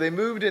they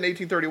moved in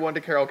 1831 to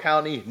Carroll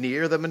County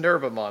near the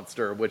Minerva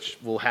monster, which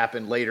will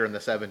happen later in the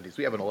 70s.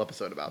 We have an whole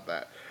episode about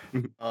that.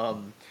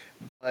 And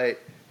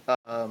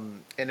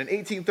in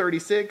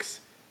 1836,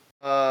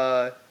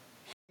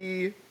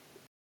 he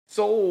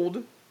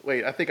sold.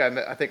 Wait, I think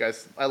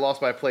I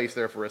lost my place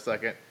there for a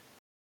second.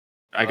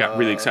 I got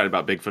really excited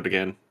about Bigfoot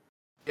again.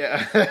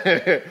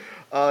 Yeah.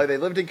 They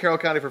lived in Carroll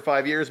County for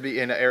 5 years,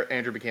 and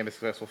Andrew became a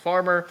successful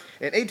farmer.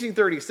 In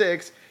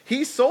 1836,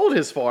 he sold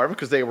his farm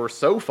because they were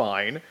so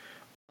fine,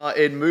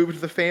 and moved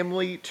the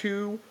family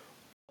to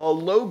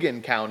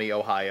Logan County,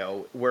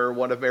 Ohio, where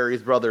one of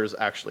Mary's brothers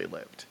actually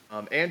lived.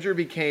 Andrew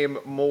became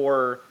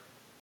more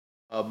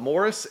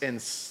Morris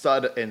and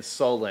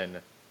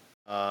sullen,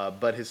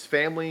 but his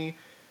family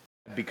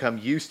had become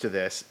used to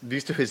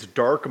his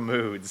dark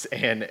moods,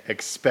 and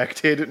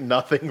expected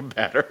nothing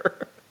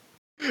better.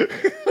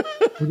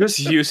 We're just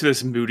used to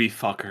this moody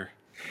fucker.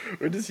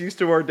 We're just used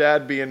to our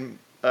dad being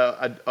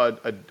a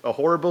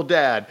horrible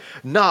dad.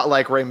 Not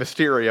like Rey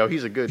Mysterio.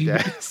 He's a good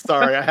dad.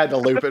 Sorry, I had to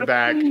loop it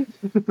back.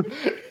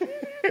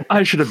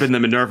 I should have been the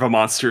Minerva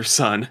monster's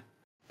son.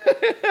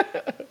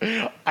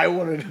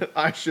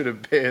 I should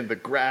have been the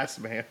grass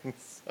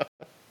man's son.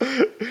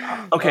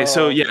 Okay,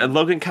 so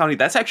Logan County,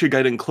 that's actually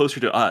getting closer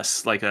to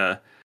us.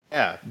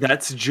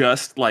 That's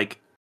just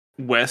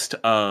west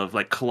of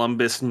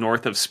Columbus,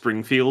 north of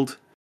Springfield.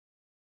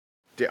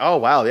 Oh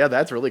wow, yeah,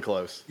 that's really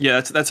close.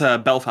 Yeah, that's a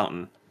Bell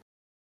Fountain.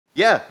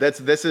 Yeah,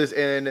 this is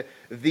in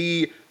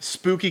the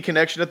spooky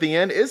connection at the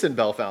end is in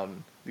Bell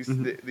Fountain.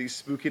 The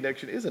spooky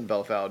connection is in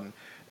Bell Fountain.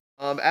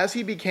 As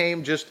he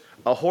became just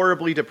a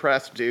horribly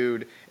depressed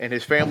dude, and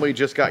his family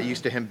just got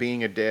used to him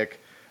being a dick.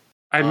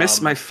 I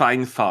miss my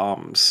fine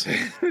farms.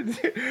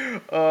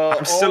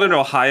 I'm still in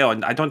Ohio,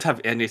 and I don't have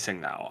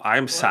anything now.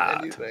 I'm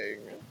sad. Anything.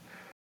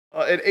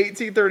 In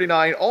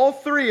 1839, all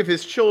three of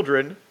his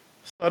children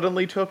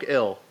suddenly took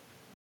ill.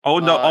 Oh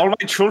no! All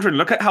my children,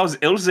 look at how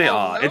ill they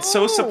are. No. It's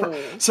so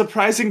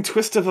surprising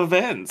twist of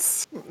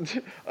events.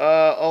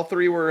 All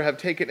three have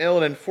taken ill,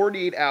 and in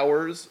 48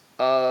 hours,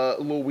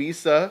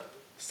 Louisa,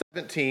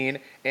 17,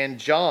 and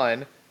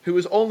John, who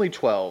was only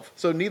 12.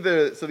 So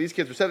these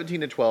kids were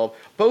 17 and 12.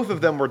 Both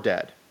of them were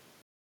dead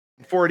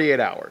in 48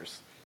 hours.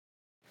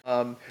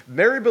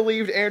 Mary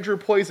believed Andrew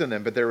poisoned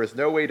them, but there was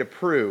no way to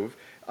prove.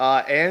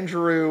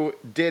 Andrew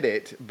did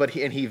it,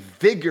 he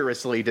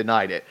vigorously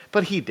denied it,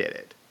 but he did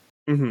it.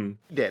 Mm-hmm.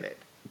 He did it.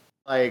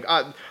 Like,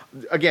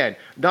 again,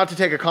 not to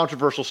take a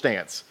controversial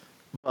stance,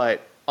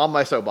 but on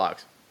my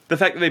soapbox. The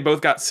fact that they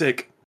both got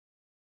sick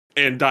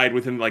and died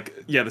within,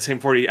 the same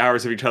 48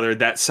 hours of each other,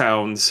 that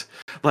sounds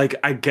like,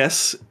 I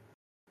guess,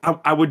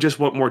 I would just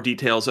want more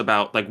details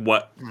about,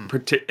 what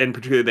in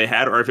particular they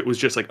had, or if it was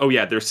just oh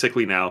yeah, they're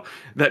sickly now.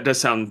 That does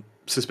sound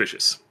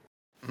suspicious.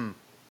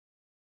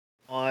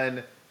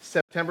 On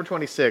September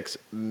 26th,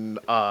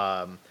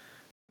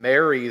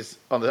 Mary's,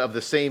 of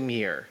the same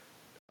year,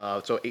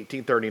 so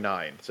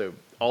 1839, so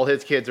all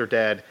his kids are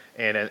dead,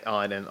 and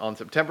on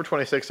September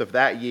 26th of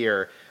that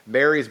year,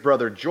 Mary's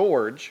brother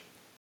George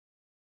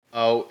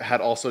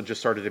had also just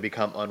started to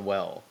become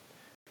unwell.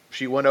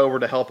 She went over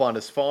to help on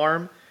his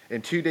farm,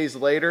 and 2 days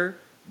later,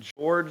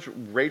 George's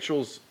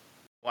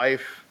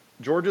wife,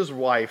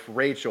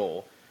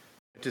 Rachel,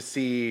 to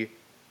see...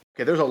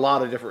 Okay, there's a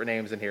lot of different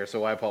names in here,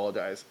 so I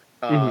apologize.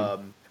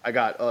 I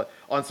got,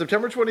 on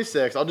September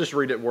 26th, I'll just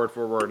read it word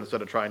for word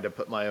instead of trying to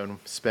put my own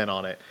spin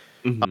on it.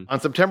 On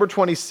September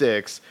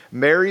 26th,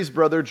 Mary's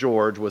brother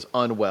George was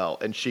unwell,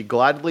 and she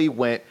gladly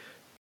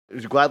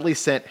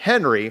sent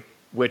Henry,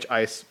 which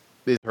is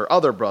her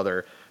other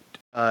brother,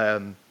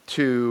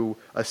 to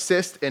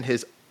assist in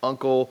his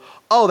uncle.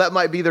 Oh, that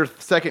might be their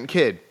second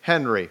kid,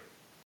 Henry.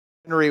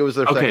 Henry was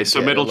their second kid. Okay,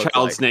 so middle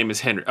child's name is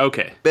Henry.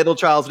 Okay. Middle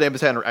child's name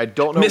is Henry. I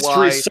don't know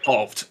why. Mystery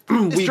solved.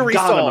 We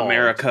got him,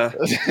 America.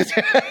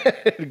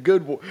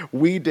 Good.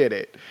 We did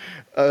it.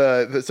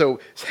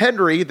 So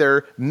Henry,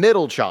 their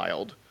middle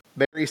child.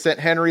 Mary sent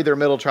Henry, their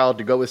middle child,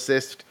 to go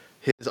assist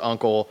his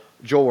uncle,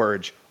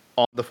 George,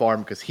 on the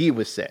farm because he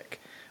was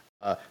sick.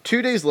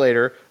 2 days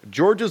later,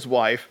 George's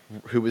wife,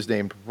 who was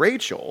named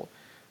Rachel,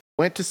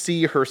 went to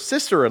see her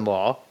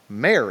sister-in-law,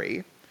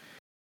 Mary.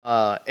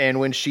 And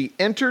when she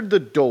entered the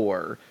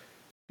door,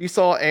 she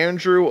saw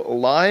Andrew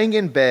lying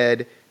in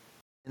bed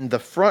in the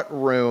front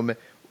room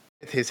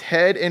with his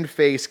head and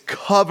face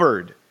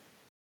covered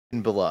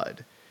in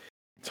blood.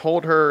 He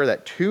told her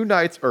that 2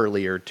 nights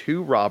earlier,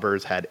 2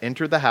 robbers had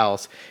entered the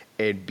house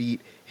and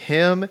beat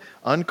him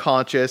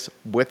unconscious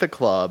with a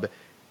club.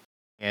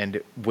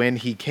 And when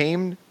he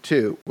came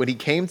to,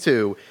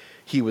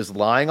 he was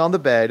lying on the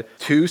bed,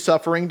 too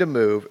suffering to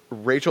move.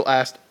 Rachel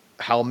asked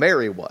how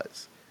Mary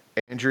was.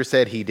 Andrew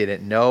said he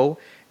didn't know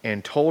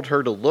and told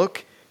her to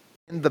look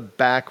in the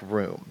back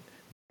room.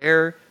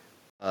 There,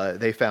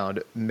 they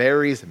found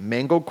Mary's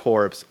mangled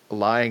corpse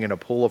lying in a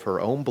pool of her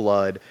own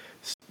blood,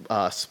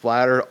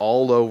 splattered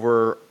all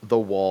over the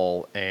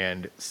wall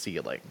and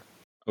ceiling.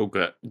 Oh,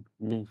 good.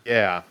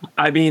 Yeah.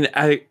 I mean,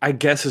 I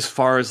guess as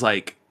far as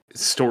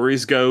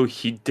stories go,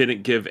 he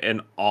didn't give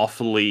an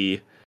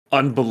awfully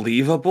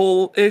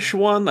unbelievable-ish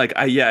one.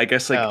 I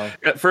guess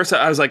at first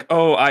I was like,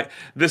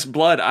 this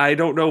blood, I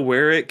don't know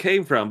where it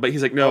came from, but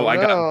he's like, no, I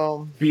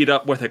got beat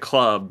up with a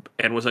club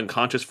and was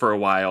unconscious for a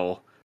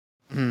while.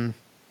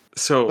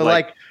 So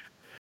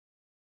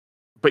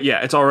but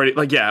yeah, it's already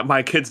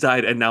my kids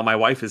died and now my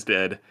wife is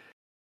dead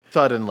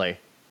suddenly.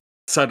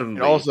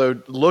 And also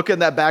look in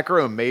that back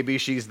room, maybe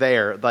she's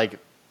there.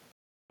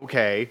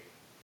 Okay,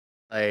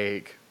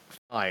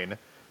 fine.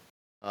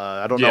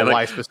 I don't know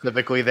why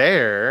specifically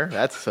there.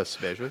 That's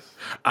suspicious.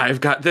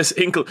 I've got this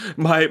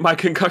my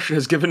concussion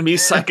has given me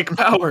psychic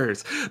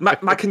powers.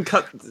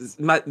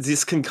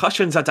 These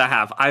concussions that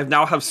I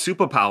now have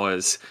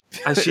superpowers.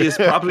 And she is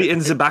probably in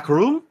the back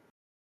room?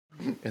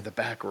 In the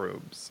back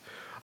rooms.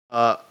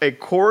 A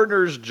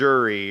coroner's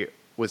jury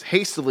was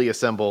hastily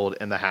assembled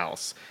in the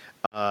house.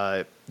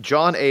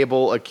 John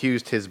Abel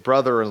accused his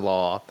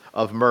brother-in-law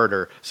of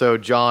murder. So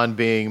John,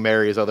 being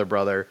Mary's other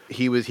brother,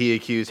 he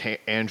accused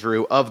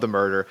Andrew of the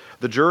murder.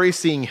 The jury,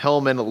 seeing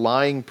Hillman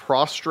lying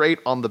prostrate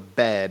on the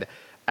bed,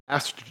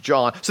 asked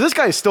John. So this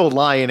guy is still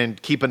lying and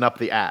keeping up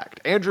the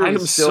act. Andrew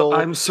is still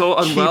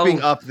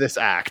keeping up this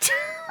act.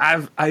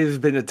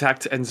 I've been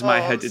attacked and my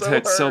head it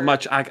hurts so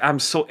much. I'm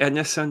so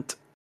innocent.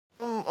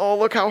 Oh,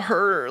 look how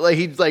hurt.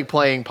 He's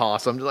playing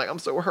possum. Just I'm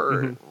so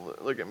hurt.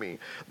 Look at me.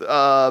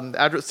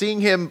 After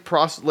seeing him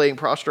laying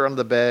prostrate on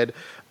the bed,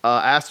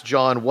 asked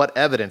John what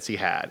evidence he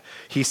had.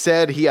 He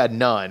said he had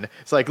none.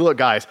 It's like, look,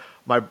 guys,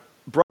 my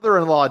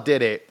brother-in-law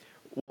did it.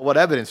 What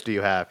evidence do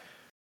you have?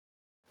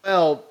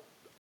 Well,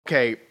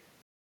 okay,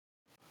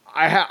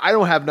 I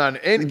don't have none.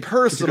 And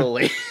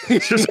personally,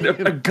 it's just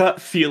a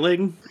gut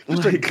feeling.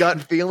 Just a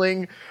gut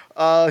feeling.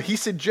 He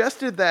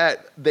suggested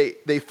that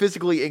they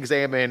physically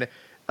examine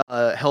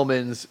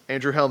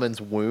Andrew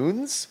Hellman's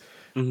wounds.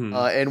 Mm-hmm.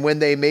 And when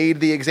they made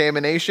the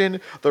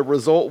examination, the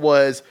result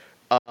was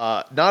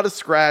not a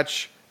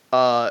scratch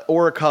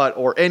or a cut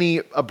or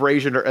any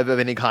abrasion or of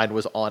any kind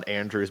was on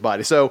Andrew's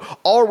body. So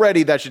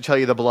already that should tell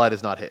you the blood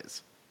is not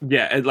his.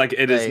 Yeah, and like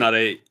is not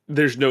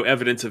there's no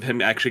evidence of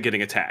him actually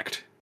getting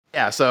attacked.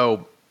 Yeah,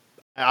 so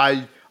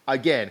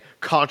again,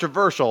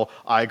 controversial.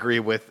 I agree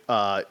with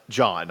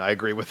John. I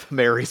agree with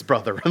Mary's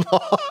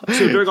brother-in-law.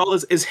 So during all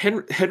this, is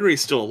Henry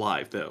still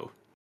alive, though?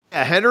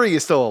 Yeah, Henry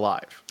is still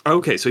alive.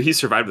 Okay, so he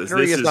survived this.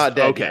 Henry is not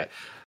dead yet.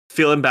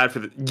 Feeling bad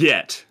for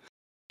yet.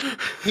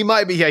 He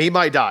might be, he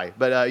might die.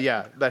 But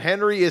but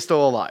Henry is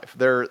still alive.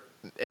 Their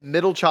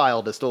middle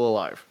child is still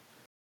alive.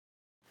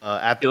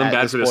 At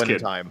this point in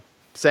time.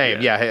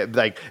 Same, yeah.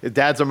 Like, his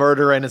dad's a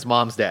murderer and his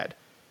mom's dead.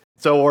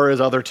 So are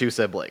his other two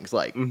siblings.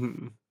 Like,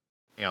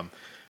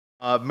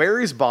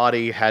 Mary's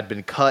body had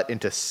been cut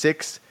into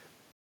six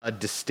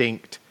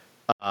distinct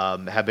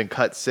had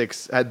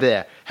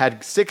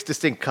six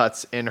distinct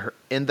cuts in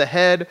the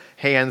head,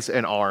 hands,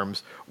 and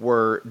arms,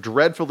 were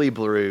dreadfully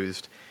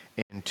bruised,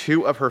 and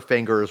two of her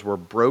fingers were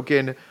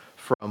broken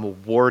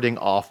from warding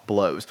off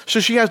blows. So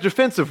she has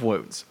defensive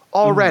wounds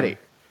already.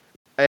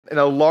 Mm-hmm. And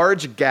a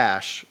large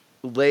gash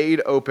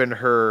laid open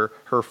her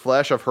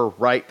flesh of her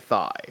right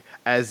thigh,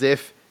 as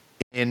if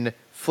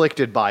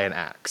inflicted by an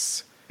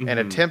axe. Mm-hmm. An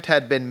attempt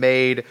had been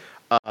made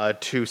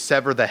to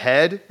sever the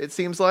head, it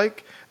seems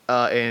like,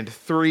 and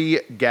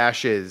 3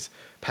 gashes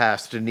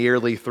passed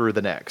nearly through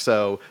the neck.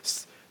 So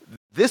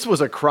this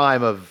was a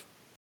crime of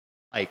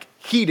like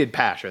heated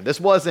passion. This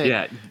wasn't.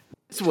 Yeah.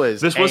 This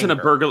wasn't a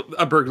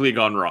burglary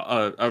gone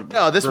wrong.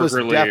 No, this was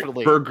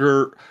definitely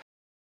burglary.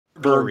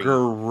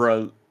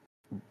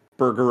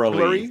 Are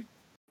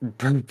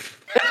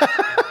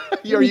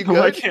you good?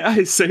 Why can't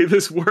I say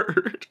this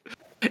word?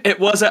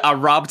 It wasn't a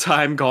rob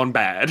time gone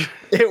bad.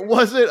 It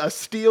wasn't a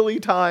steely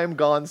time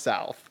gone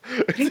south.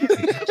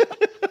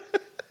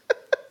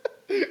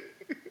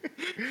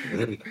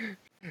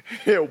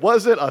 It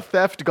wasn't a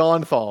theft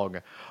gone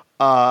thong.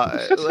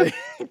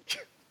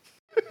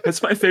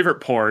 That's my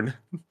favorite porn.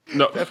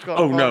 No.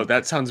 Thong. No,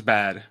 that sounds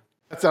bad.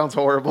 That sounds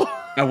horrible.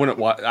 I wouldn't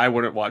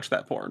watch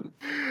that porn.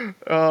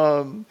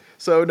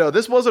 So no,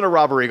 this wasn't a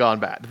robbery gone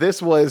bad.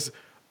 This was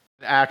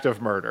an act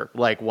of murder,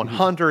 like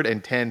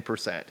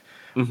 110%.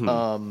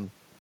 Mm-hmm.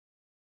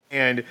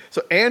 And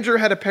so Andrew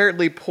had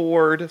apparently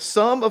poured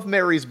some of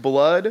Mary's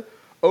blood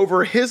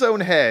over his own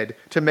head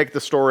to make the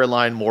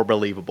storyline more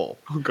believable.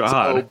 Oh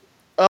God.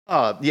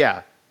 So,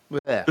 yeah.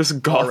 This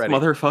goth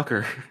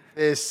motherfucker.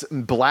 This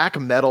black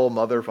metal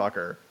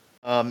motherfucker.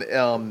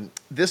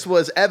 This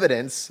was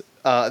evidence.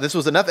 This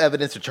was enough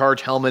evidence to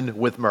charge Hellman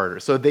with murder.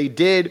 So they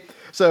did.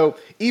 So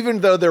even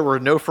though there were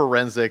no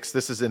forensics,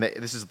 this is the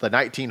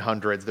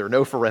 1900s. There were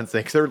no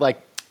forensics. They're like,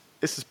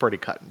 this is pretty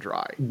cut and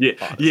dry.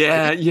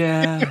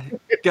 Yeah.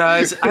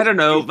 Guys, I don't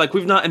know. Like,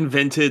 we've not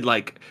invented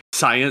like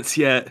science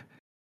yet,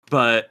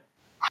 but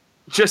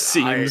just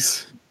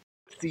seems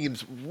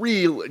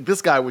real.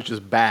 This guy was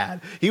just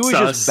bad. He was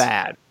just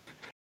bad.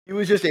 He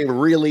was just a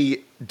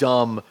really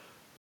dumb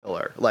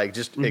killer, like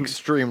just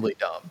extremely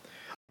dumb. I'm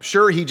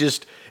sure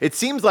it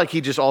seems like he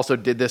just also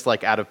did this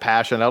like out of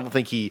passion. I don't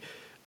think he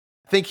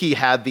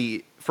had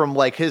the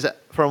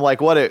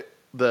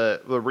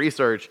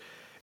research.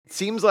 It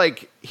seems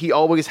like he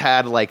always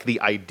had like the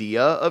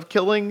idea of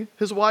killing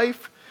his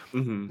wife,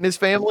 and his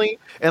family,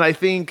 and I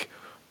think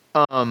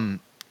I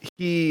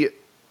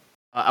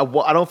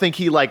don't think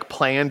he like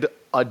planned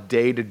a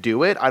day to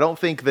do it. I don't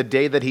think the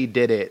day that he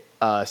did it,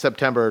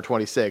 September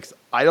 26th,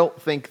 I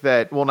don't think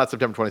that, well, not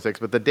September 26th,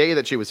 but the day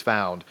that she was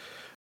found,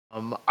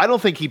 I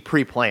don't think he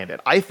pre-planned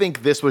it. I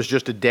think this was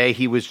just a day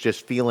he was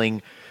just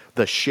feeling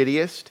the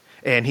shittiest,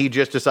 and he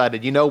just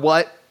decided, you know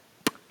what?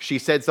 She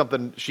said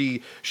something,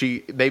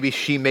 maybe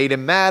she made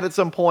him mad at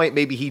some point,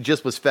 maybe he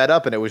just was fed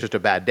up and it was just a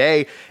bad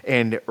day,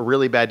 and a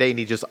really bad day,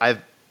 and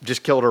I've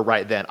just killed her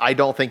right then. I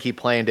don't think he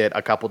planned it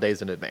a couple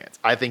days in advance.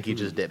 I think he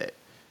just did it.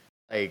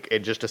 Like, it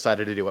just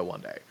decided to do it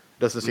one day.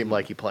 Doesn't seem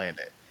like he planned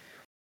it.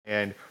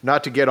 And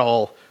not to get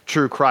all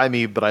true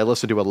crimey, but I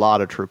listen to a lot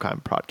of true crime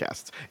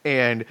podcasts.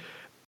 And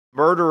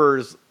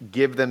murderers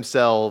give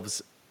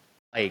themselves,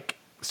 like,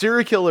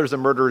 serial killers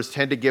and murderers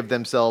tend to give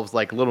themselves,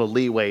 like, little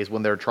leeways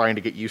when they're trying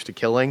to get used to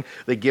killing.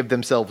 They give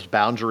themselves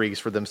boundaries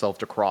for themselves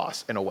to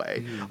cross, in a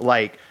way.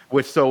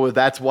 So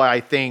that's why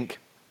I think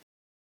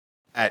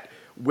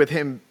with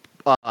him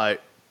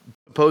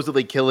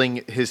supposedly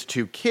killing his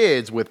 2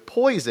 kids with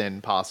poison,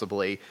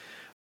 possibly,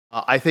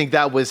 I think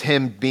that was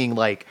him being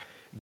like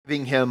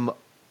giving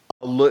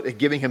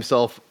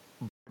himself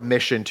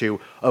permission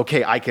to,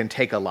 okay, I can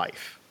take a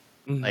life.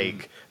 Mhm.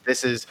 Like,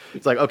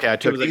 it's like, okay, I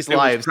It took was like these it was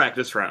lives.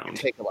 practice round.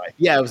 Take a life.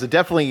 Yeah, it was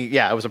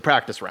a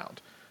practice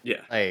round.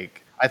 Yeah.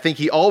 Like, I think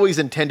he always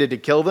intended to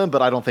kill them,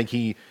 but I don't think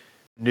he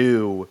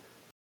knew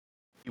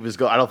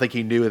I don't think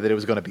he knew that it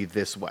was going to be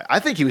this way. I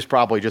think he was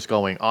probably just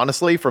going,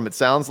 honestly, from it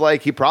sounds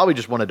like, he probably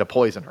just wanted to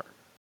poison her.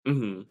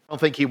 Mm-hmm. I don't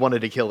think he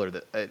wanted to kill her.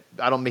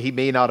 He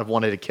may not have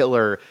wanted to kill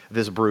her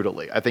this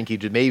brutally. I think he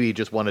maybe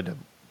just wanted to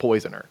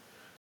poison her,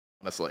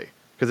 honestly.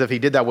 Because if he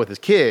did that with his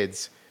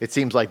kids, it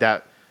seems like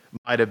that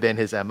might have been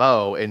his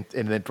MO. And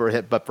then for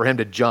him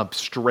to jump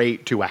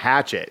straight to a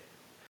hatchet,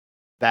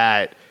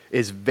 that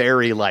is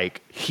very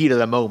like heat of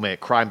the moment,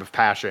 crime of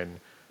passion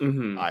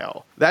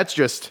style. That's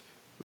just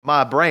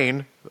my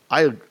brain.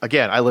 I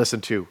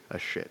listen to a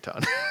shit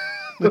ton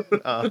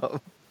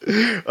of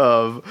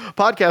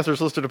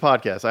podcasters. Listen to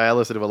podcasts. I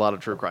listen to a lot of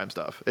true crime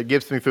stuff. It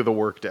gets me through the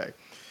workday.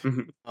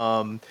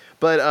 So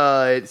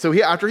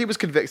after he was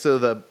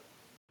convicted,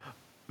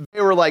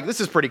 they were like,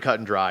 this is pretty cut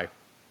and dry.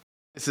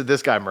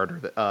 This guy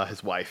murdered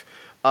his wife.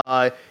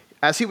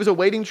 As he was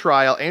awaiting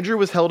trial, Andrew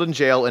was held in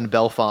jail in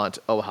Belfont,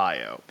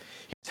 Ohio.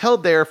 He was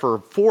held there for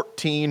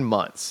 14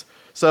 months.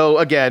 So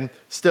again,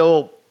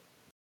 still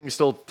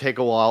take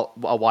a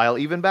while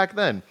even back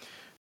then.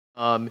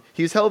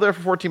 He's held there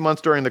for 14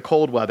 months during the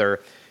cold weather.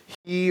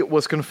 He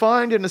was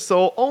confined in his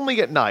cell only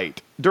at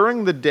night.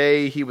 During the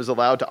day, he was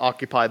allowed to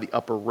occupy the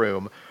upper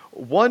room.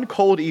 One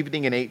cold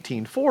evening in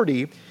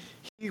 1840,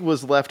 he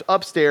was left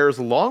upstairs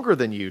longer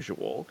than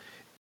usual,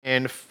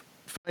 and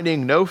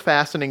finding no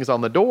fastenings on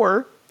the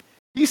door,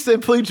 he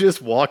simply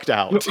just walked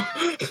out.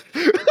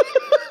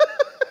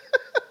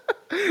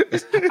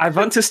 I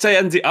want to stay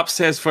in the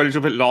upstairs for a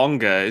little bit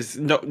longer. It's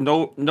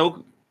no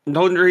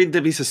need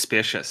to be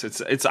suspicious.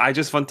 It's I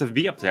just want to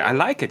be up there. I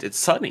like it. It's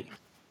sunny.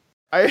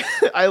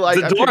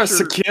 The door is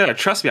secure.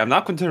 Trust me, I'm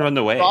not going to run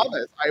away.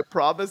 I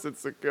promise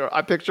it's secure.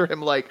 I picture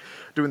him like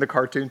doing the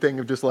cartoon thing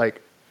of just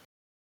like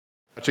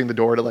touching the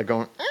door to like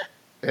going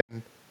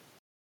and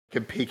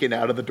peeking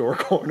out of the door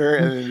corner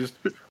and then just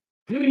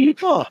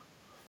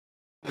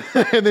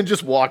and then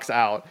just walks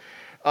out.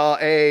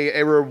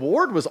 A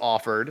reward was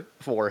offered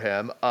for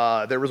him.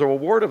 There was a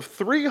reward of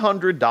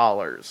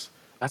 $300.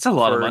 That's a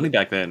lot of money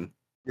back then.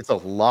 It's a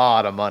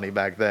lot of money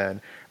back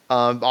then.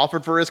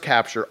 Offered for his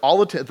capture.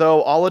 All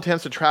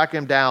attempts to track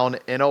him down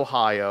in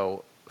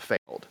Ohio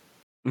failed.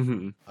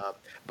 Until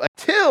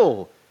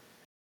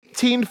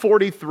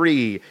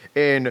 1843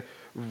 in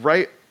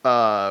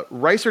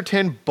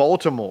Ricerton,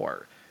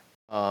 Baltimore.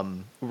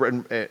 In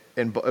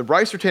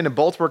Ricerton in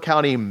Baltimore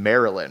County,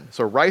 Maryland.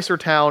 So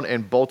Ricertown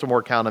in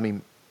Baltimore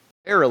County,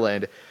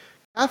 Maryland.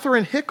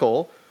 Catherine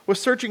Hickle was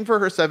searching for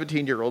her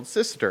 17-year-old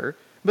sister,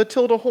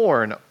 Matilda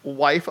Horn,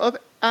 wife of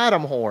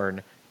Adam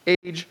Horn,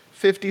 age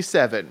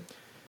 57.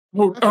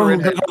 Oh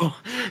no.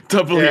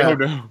 Oh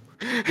no.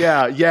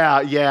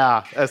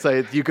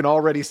 Yeah. You can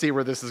already see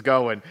where this is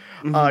going.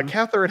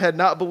 Catherine had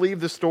not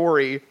believed the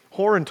story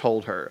Horn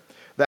told her,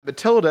 that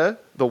Matilda,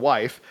 the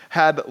wife,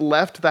 had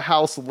left the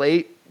house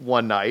late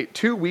one night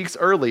 2 weeks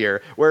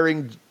earlier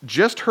wearing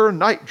just her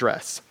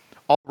nightdress.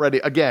 Already,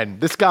 again,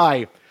 this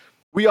guy,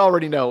 we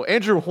already know.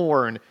 Andrew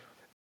Horn,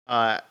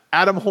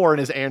 Adam Horn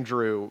is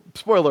Andrew.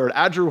 Spoiler,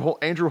 Adam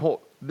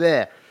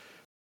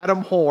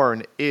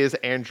Horn is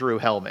Andrew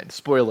Hellman.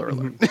 Spoiler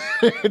alert.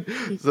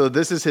 So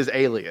this is his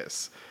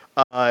alias.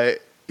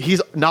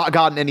 He's not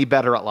gotten any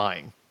better at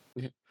lying.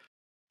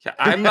 Yeah,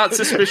 I'm not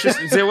suspicious.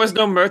 There was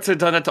no murder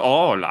done at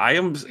all. I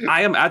am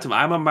Adam.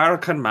 I'm an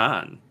American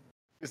man.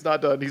 He's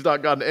not done. He's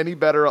not gotten any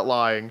better at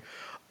lying.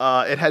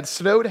 It had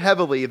snowed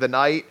heavily the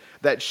night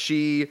that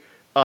she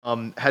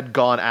had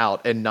gone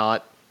out,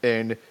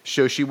 and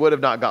so she would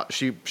have not got.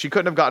 She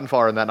couldn't have gotten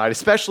far in that night,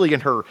 especially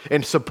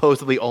in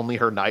supposedly only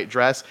her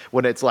nightdress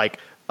when it's like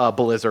a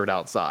blizzard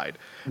outside.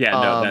 Yeah,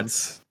 no,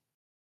 that's.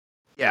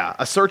 Yeah,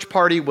 a search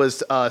party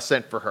was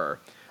sent for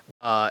her.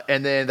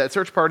 And then that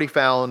search party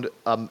found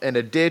in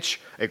a ditch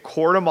a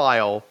quarter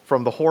mile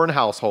from the Horn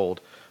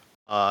household,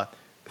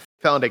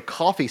 found a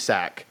coffee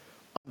sack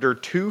under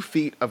 2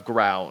 feet of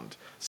ground.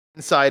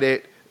 Inside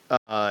it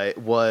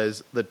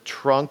was the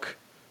trunk.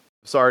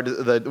 Inside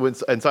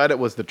it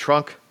was the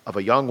trunk of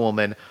a young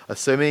woman.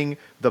 Assuming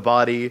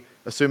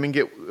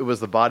it was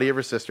the body of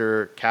her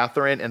sister,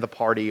 Catherine and the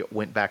party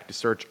went back to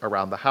search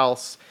around the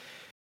house.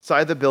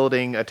 Inside the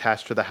building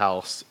attached to the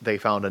house, they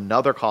found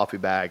another coffee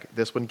bag.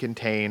 This one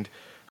contained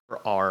her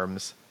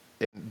arms,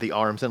 the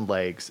arms and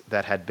legs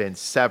that had been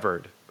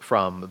severed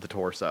from the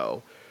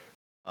torso.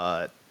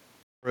 And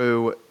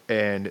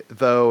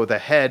though the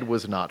head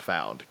was not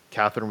found,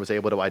 Catherine was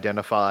able to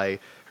identify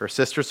her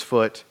sister's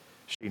foot.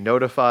 She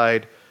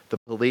notified the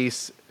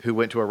police, who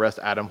went to arrest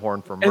Adam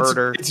Horn for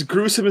murder. It's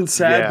gruesome and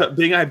sad, but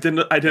being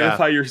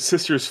identify your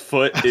sister's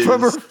foot is...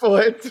 From her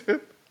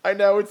foot. I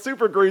know, it's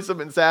super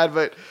gruesome and sad,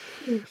 but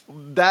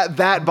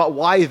but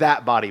why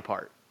that body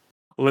part?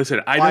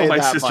 Listen, I know my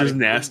sister's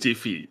nasty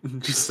feet.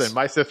 Listen,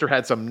 my sister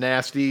had some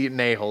nasty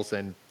nails,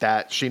 and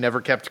that she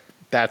never kept.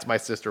 That's my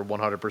sister,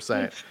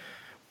 100%.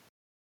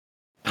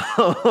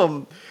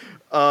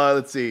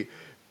 Let's see.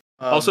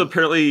 Also,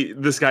 apparently,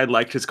 this guy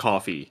liked his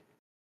coffee.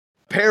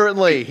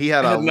 Apparently, he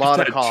had a enough lot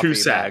to of have coffee 2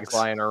 bags sacks.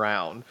 lying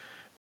around.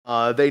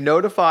 They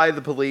notified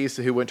the police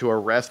who went to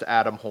arrest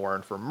Adam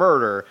Horn for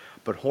murder,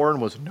 but Horn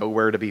was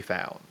nowhere to be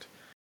found.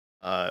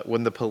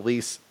 When the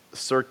police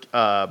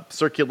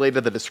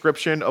circulated the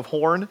description of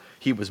Horn,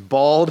 he was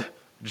bald,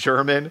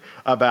 German,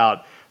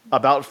 about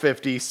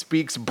 50,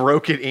 speaks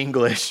broken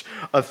English.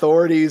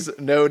 Authorities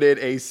noted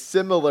a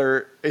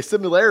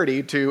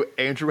similarity to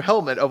Andrew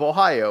Hellman of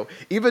Ohio,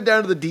 even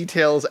down to the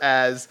details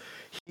as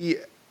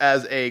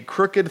a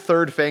crooked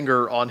third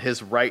finger on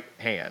his right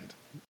hand.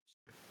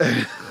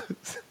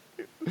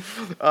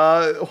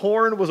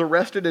 Horn was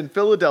arrested in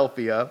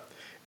Philadelphia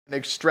and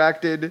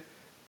extradited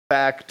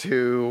back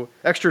to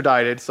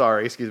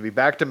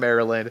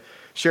Maryland.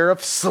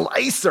 Sheriff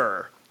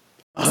Slicer.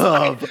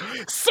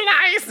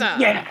 Slicer!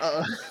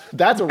 Yeah.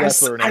 That's a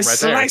wrestler name right there.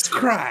 Slice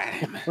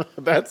crime.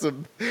 That's a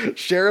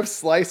Sheriff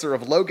Slicer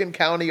of Logan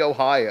County,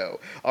 Ohio,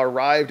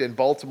 arrived in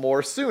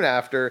Baltimore soon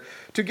after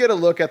to get a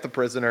look at the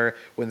prisoner.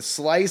 When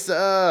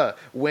Slicer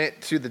went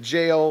to the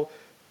jail,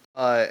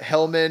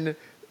 Hellman,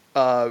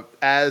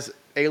 as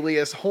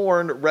alias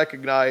Horn,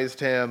 recognized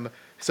him.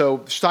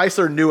 So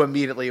Slicer knew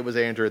immediately it was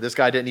Andrew. This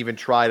guy didn't even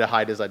try to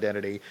hide his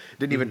identity.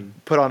 Didn't even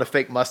put on a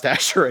fake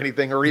mustache or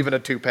anything, or even a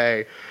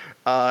toupee.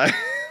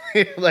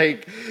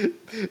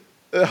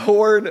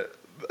 Horn.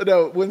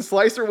 No, when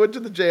Slicer went to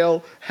the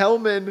jail,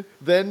 Hellman,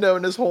 then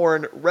known as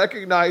Horn,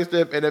 recognized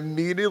him and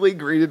immediately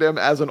greeted him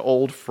as an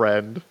old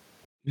friend.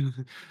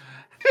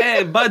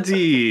 Hey,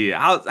 buddy,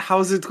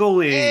 how's it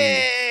going?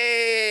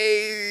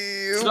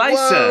 Hey, Slicer.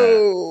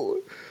 Whoa.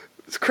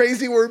 It's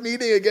crazy we're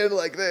meeting again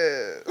like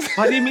this.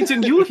 Why are you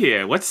meeting you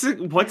here? What's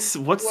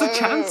the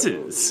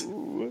chances?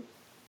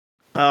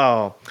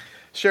 Oh,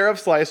 Sheriff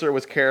Slicer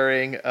was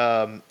carrying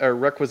a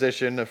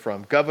requisition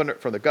from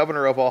the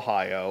governor of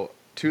Ohio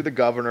to the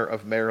governor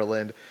of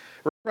Maryland,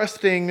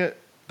 requesting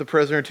the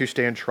prisoner to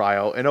stand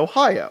trial in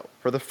Ohio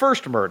for the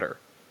first murder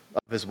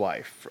of his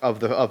wife,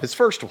 of his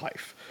first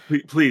wife.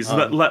 Please,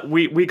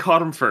 we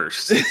caught him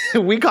first.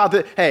 we caught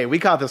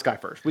this guy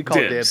first. We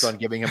called dibs on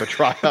giving him a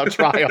trial.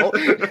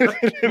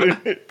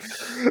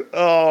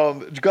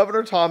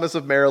 Governor Thomas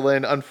of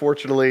Maryland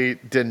unfortunately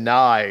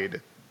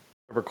denied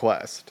the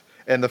request,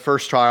 and the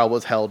first trial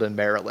was held in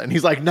Maryland.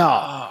 He's like,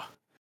 nah,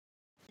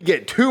 you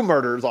get 2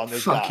 murders on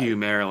this guy. Fuck you,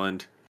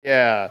 Maryland.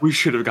 Yeah. We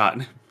should have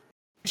gotten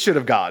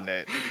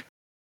it.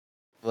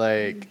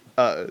 Like,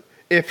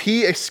 if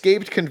he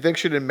escaped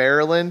conviction in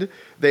Maryland,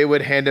 they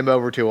would hand him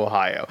over to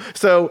Ohio.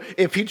 So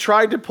if he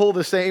tried to pull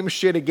the same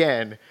shit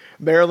again,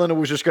 Maryland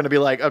was just going to be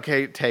like,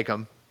 okay, take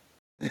him.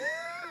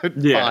 Fine.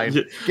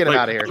 Get him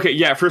out of here. Okay,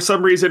 yeah, for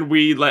some reason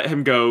we let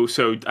him go,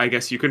 so I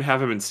guess you can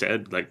have him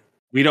instead. Like,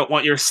 we don't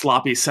want your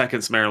sloppy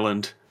seconds,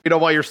 Maryland. We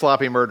don't want your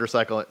sloppy murder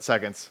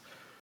seconds.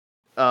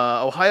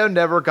 Ohio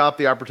never got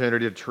the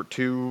opportunity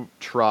to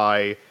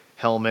try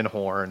Hellman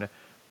Horn.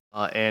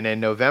 And in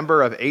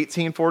November of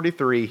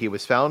 1843, he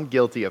was found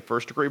guilty of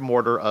first-degree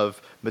murder of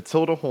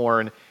Matilda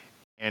Horn.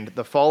 And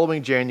the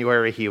following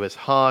January, he was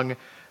hung in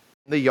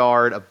the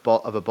yard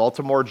of a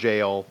Baltimore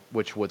jail,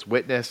 which was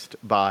witnessed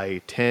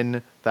by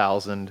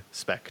 10,000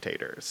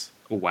 spectators.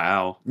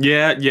 Wow.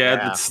 Yeah.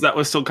 That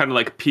was still kind of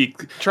like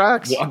peak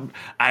tracks. Well,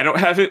 I don't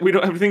have it. We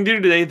don't have anything to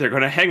do today. They're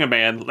going to hang a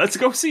man. Let's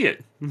go see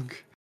it.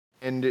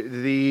 And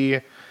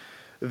the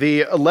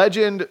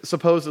legend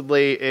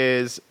supposedly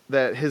is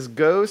that his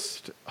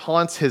ghost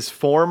haunts his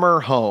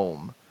former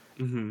home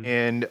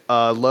in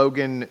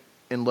Logan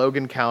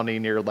County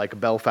near like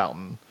Bell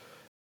Fountain.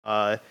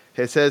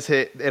 It says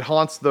it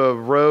haunts the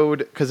road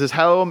because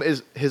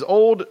his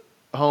old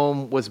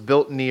home was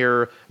built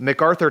near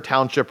MacArthur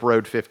Township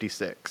Road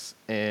 56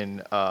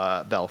 in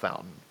Bell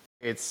Fountain.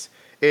 It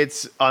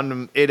is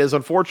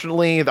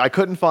unfortunately, I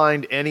couldn't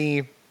find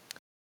any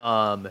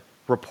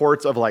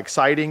reports of like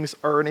sightings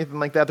or anything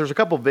like that. There's a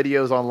couple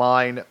videos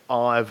online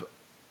of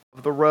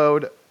the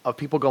road of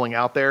people going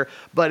out there,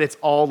 but it's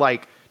all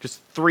like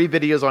just 3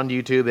 videos on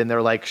YouTube and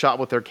they're like shot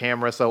with their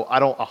camera. So I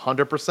don't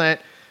 100%.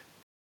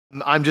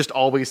 I'm just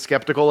always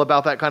skeptical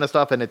about that kind of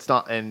stuff. And it's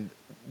not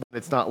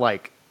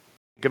like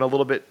getting a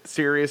little bit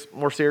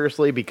more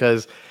seriously,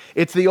 because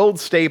it's the old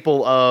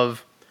staple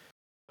of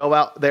go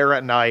out there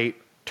at night,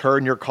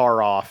 turn your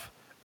car off,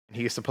 and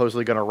he's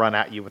supposedly going to run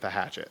at you with a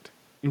hatchet.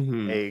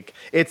 Like,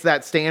 it's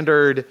that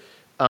standard,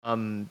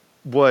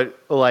 what,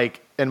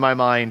 like, in my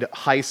mind,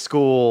 high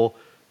school,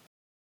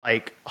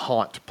 like,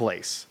 haunt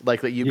place,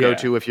 like that you go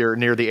to if you're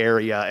near the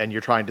area and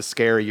you're trying to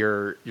scare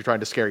your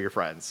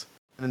friends.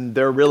 And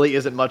there really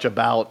isn't much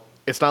about.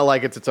 It's not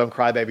like it's its own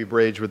Crybaby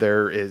Bridge where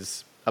there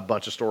is a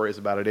bunch of stories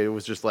about it. It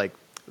was just like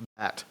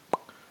that,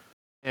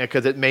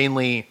 because it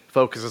mainly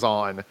focuses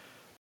on this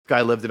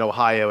guy lived in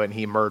Ohio and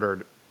he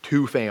murdered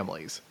 2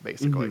 families,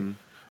 basically,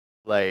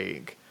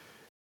 like.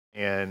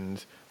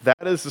 And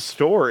that is the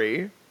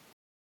story of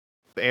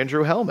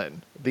Andrew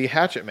Hellman, the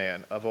Hatchet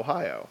Man of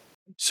Ohio.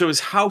 So his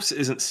house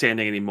isn't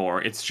standing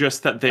anymore. It's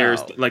just that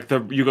there's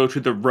you go to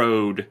the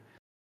road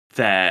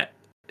that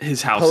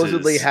his house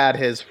supposedly had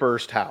his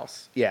first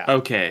house. Yeah.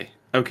 Okay.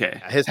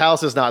 His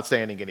house is not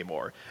standing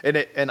anymore.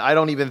 And I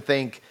don't even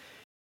think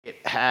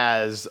it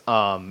has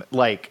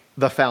like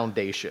the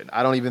foundation.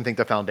 I don't even think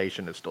the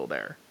foundation is still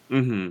there.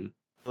 Mm-hmm.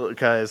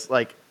 Because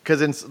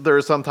there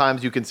are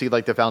sometimes you can see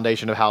like the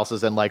foundation of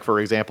houses in, like, for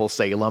example,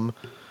 Salem.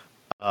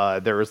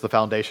 There is the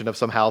foundation of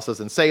some houses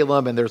in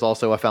Salem, and there's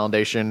also a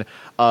foundation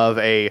of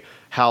a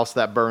house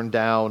that burned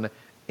down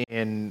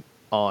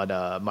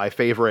on my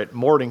favorite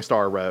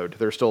Morningstar Road.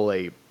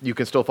 You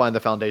can still find the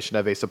foundation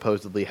of a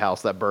supposedly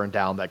house that burned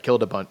down that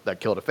killed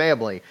a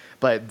family.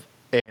 But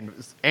in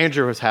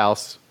Andrew's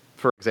house,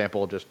 for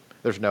example, the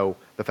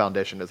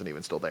foundation isn't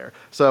even still there.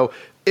 So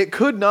it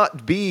could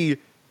not be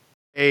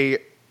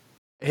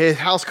his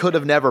house could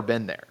have never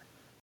been there.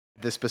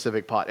 This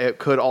specific pot. It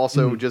could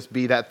also just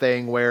be that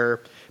thing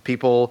where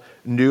people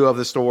knew of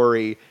the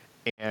story,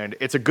 and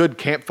it's a good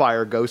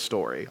campfire ghost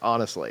story,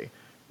 honestly.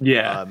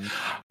 Yeah.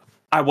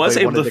 I was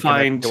able to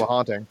find a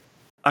haunting.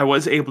 I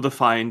was able to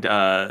find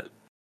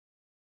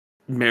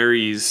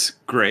Mary's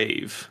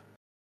grave.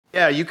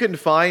 Yeah, you can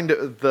find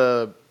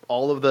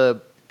all of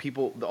the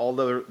people,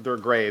 their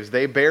graves.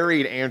 They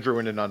buried Andrew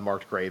in an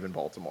unmarked grave in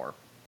Baltimore.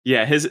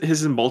 Yeah, his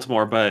is in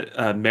Baltimore,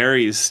 but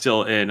Mary's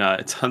still in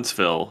it's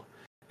Huntsville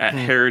at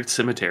Herod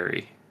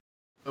Cemetery.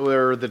 So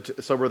were the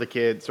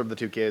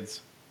two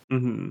kids.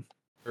 Mm-hmm.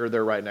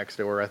 They're right next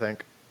to her, I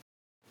think.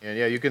 And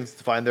yeah, you can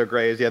find their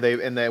graves. Yeah,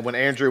 when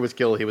Andrew was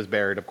killed, he was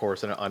buried, of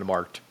course, in an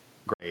unmarked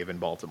grave in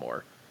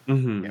Baltimore.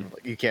 Mm-hmm. And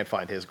you can't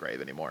find his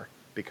grave anymore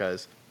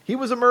because he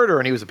was a murderer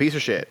and he was a piece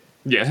of shit.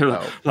 Yeah,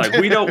 so. Like,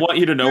 we don't want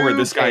you to know where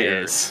this guy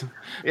is.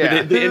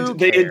 Yeah,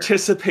 they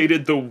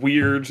anticipated the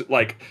weird,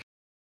 like,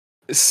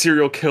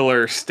 serial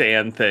killer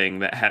Stan thing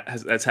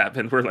that's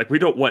happened. Where, like, we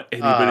don't want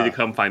anybody to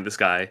come find this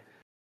guy.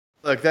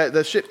 Look,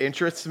 that shit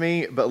interests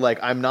me, but, like,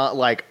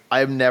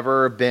 I've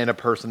never been a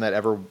person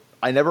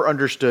I never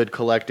understood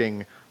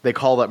collecting. They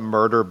call it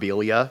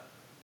murderabilia.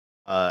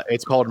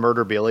 It's called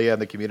murderabilia in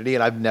the community,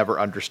 and I've never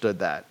understood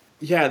that.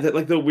 Yeah,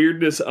 the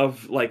weirdness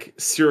of, like,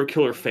 serial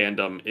killer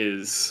fandom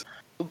is.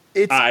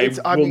 I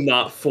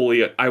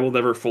will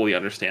never fully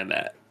understand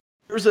that.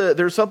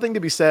 There's something to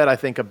be said, I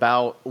think,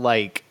 about,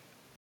 like,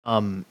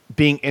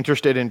 being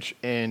interested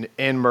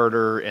in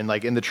murder and,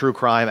 like, in the true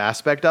crime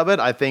aspect of it.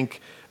 I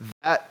think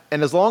that,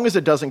 and as long as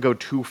it doesn't go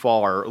too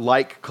far,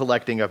 like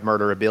collecting of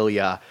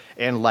murderabilia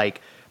and,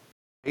 like,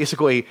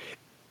 basically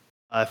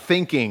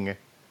thinking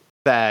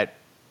that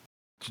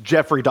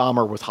Jeffrey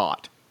Dahmer was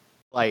hot,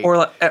 like,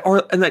 or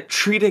like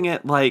treating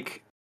it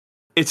like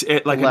it's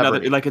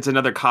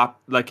another cop,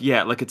 like,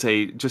 yeah, like it's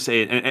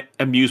an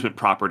amusement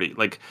property,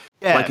 like,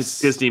 yes. Like it's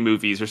Disney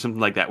movies or something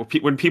like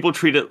that. When people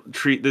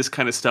treat this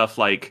kind of stuff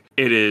like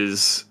it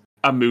is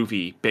a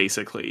movie,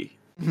 basically,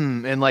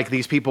 and, like,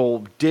 these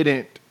people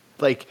didn't.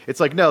 Like, it's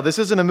like, no, this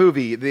isn't a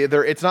movie.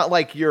 It's not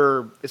like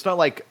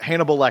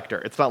Hannibal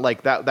Lecter. It's not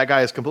like that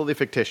guy is completely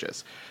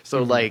fictitious.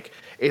 So, like,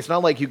 it's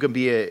not like you can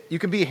be a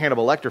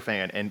Hannibal Lecter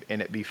fan and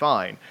it be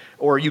fine.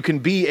 Or you can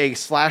be a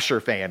slasher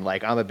fan.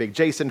 Like, I'm a big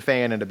Jason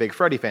fan and a big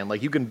Freddy fan.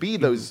 Like, you can be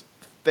those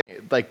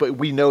things, like, but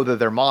we know that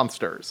they're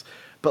monsters.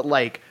 But,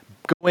 like,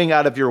 going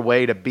out of your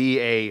way to be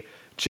a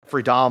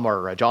Jeffrey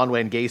Dahmer, a John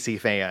Wayne Gacy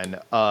fan,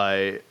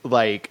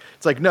 like,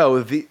 it's like,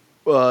 no,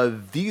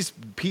 these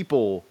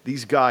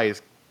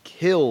guys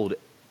killed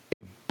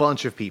a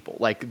bunch of people.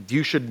 Like,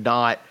 you should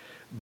not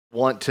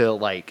want to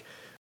like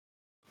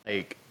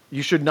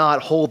you should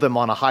not hold them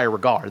on a high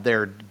regard.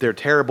 They're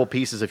terrible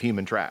pieces of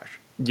human trash.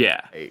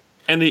 Yeah. Right?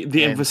 And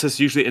the emphasis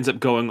usually ends up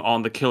going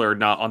on the killer,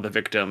 not on the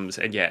victims.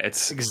 And yeah,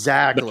 it's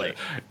exactly.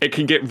 It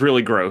can get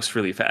really gross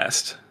really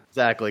fast.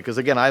 Exactly, because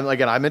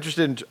I'm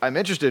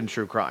interested in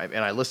true crime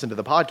and I listen to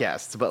the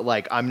podcasts, but,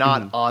 like, I'm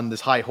not on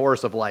this high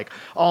horse of, like,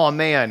 oh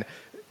man,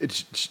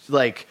 it's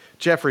like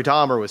Jeffrey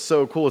Dahmer was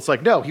so cool. It's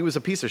like, no, he was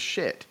a piece of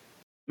shit.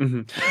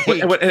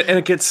 Mm-hmm. And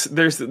it gets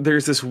there's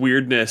this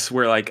weirdness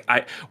where I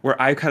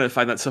kind of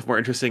find that stuff more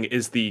interesting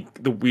is the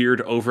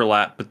weird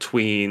overlap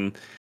between,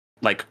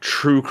 like,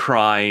 true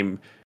crime,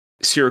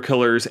 serial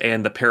killers,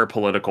 and the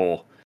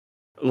parapolitical,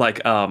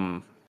 like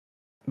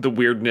the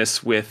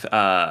weirdness with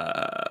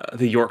the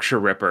Yorkshire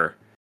Ripper.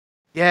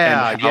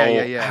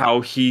 Yeah,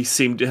 How he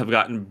seemed to have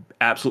gotten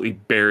absolutely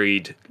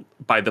buried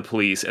by the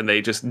police, and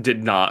they just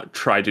did not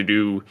try to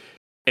do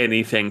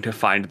anything to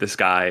find this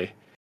guy.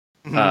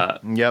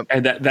 Yep.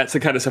 And that's the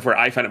kind of stuff where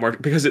I find it more,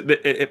 because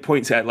it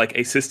points at, like,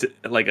 a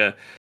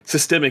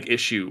systemic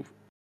issue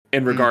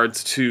in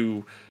regards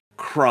to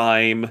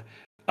crime,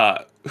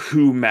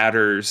 who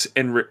matters,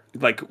 and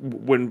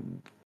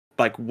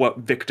what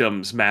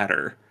victims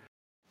matter.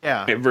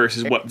 Yeah.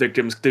 Versus what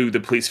victims do. The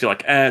police feel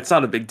like, it's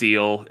not a big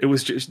deal.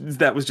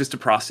 That was just a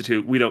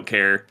prostitute. We don't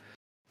care.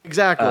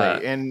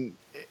 Exactly. And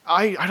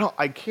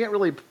I can't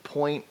really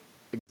point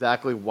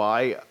exactly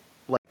why,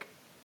 like,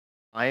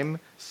 I'm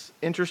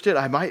interested.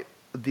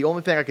 The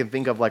only thing I can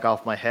think of, like,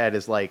 off my head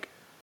is, like,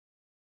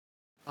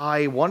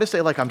 I want to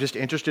say, like, I'm just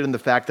interested in the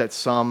fact that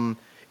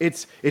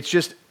it's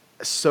just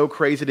so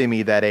crazy to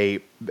me that a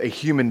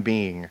human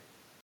being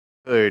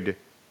could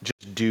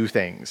just do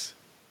things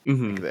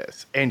like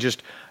this, and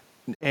just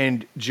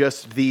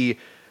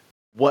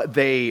what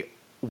they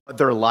what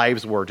their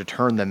lives were to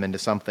turn them into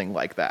something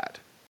like that.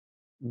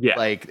 Yeah.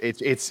 Like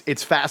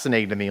it's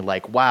fascinating to me.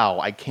 Like, wow,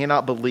 I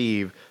cannot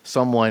believe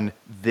someone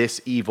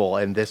this evil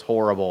and this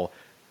horrible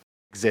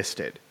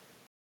existed.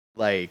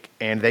 Like,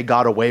 and they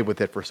got away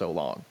with it for so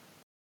long.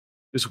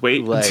 Just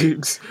wait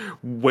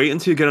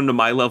until you get onto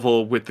my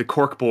level with the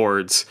cork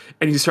boards,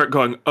 and you start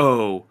going,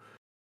 "Oh,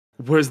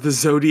 was the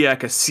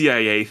Zodiac a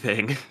CIA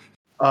thing?"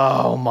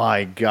 Oh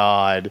my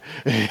god.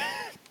 If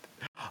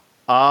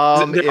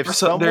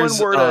someone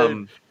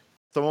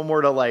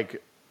were to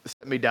like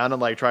sit me down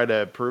and like try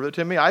to prove it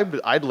to me,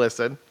 I'd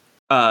listen.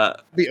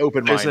 Be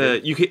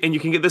open-minded. You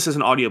can get this as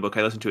an audiobook.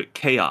 I listened to it.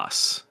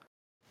 Chaos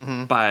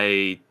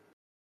by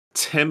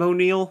Tim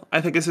O'Neill, I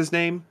think is his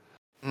name.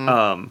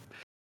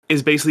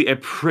 Is basically a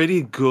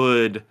pretty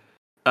good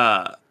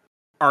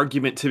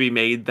argument to be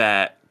made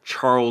that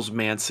Charles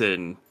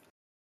Manson,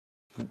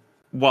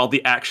 while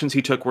the actions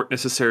he took weren't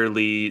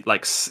necessarily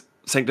like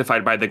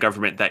sanctified by the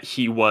government, that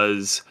he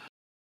was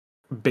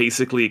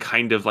basically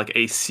kind of like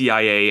a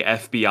CIA,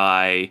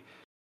 FBI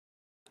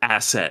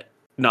asset,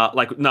 not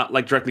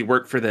like directly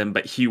worked for them,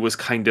 but he was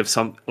kind of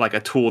some like a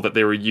tool that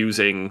they were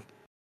using.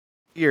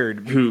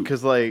 Weird,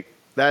 because like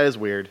that is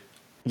weird.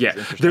 Yeah,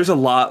 there's a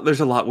lot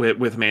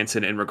with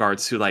Manson in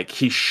regards to like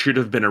he should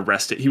have been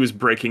arrested. He was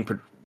breaking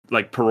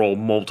parole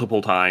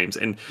multiple times,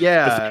 and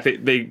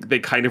they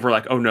kind of were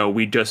like, oh no,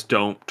 we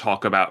don't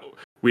talk about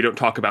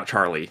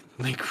Charlie.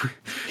 Like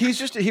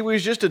he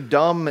was just a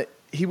dumb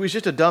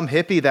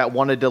hippie that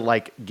wanted to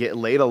like get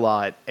laid a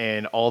lot,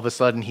 and all of a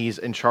sudden he's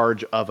in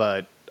charge of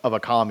a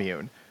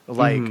commune.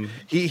 Like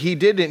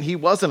he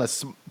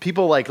wasn't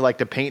people like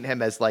to paint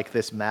him as like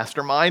this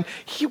mastermind.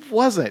 He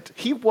wasn't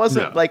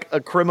like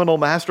a criminal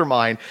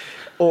mastermind,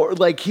 or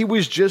like he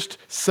was just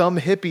some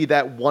hippie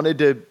that wanted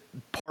to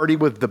party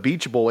with the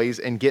Beach Boys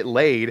and get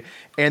laid.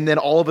 And then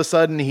all of a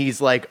sudden he's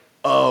like,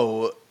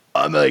 oh,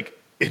 I'm like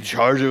in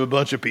charge of a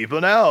bunch of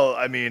people now.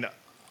 I mean, I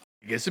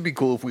guess it'd be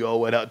cool if we all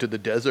went out to the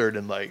desert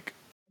and like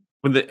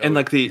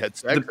had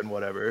sex and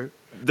whatever.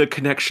 The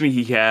connection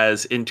he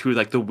has into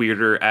like the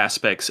weirder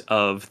aspects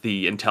of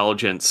the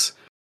intelligence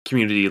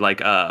community, like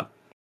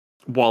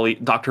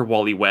Dr.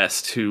 Wally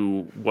West,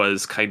 who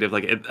was kind of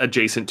like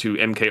adjacent to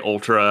MK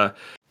Ultra,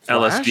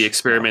 Flash? LSD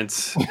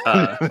experiments,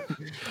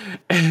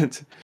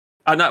 and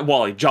not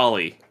Wally,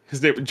 Jolly.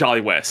 His name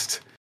Jolly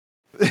West,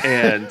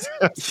 and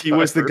he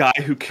was the guy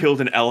who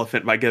killed an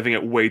elephant by giving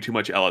it way too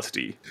much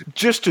LSD,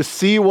 just to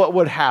see what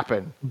would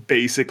happen.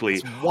 Basically,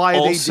 that's why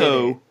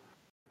also,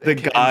 they did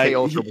it. The guy MK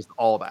Ultra was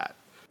all that.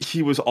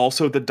 He was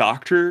also the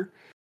doctor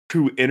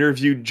who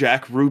interviewed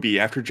Jack Ruby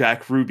after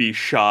Jack Ruby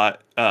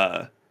shot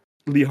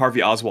Lee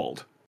Harvey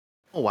Oswald.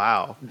 Oh,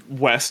 wow.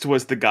 West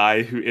was the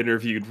guy who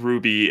interviewed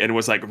Ruby and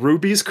was like,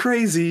 Ruby's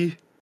crazy.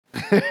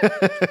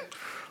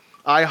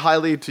 I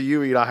highly, if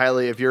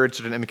you're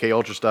interested in MK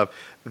Ultra stuff,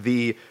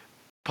 the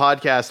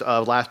podcast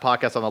of Last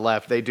Podcast on the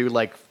Left, they do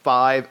like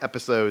 5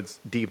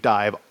 episodes deep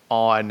dive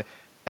on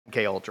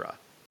MK Ultra.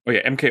 Oh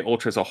yeah, MK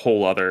Ultra is a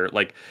whole other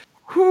like.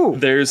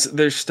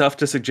 There's stuff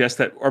to suggest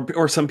that,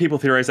 or some people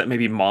theorize that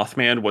maybe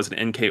Mothman was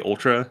an MK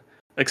Ultra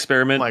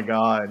experiment. Oh my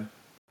god!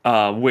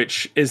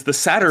 Which is the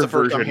sadder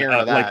version.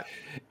 Like,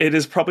 it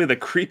is probably the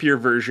creepier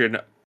version,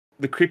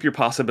 the creepier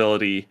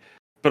possibility,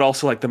 but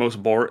also like the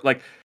most boring.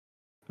 Like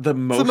the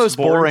most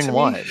boring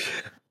one.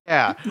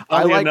 Yeah,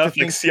 I like enough,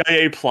 like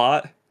CIA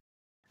plot.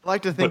 I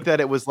like to think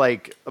that it was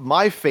like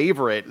my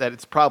favorite. That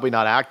it's probably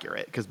not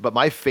accurate but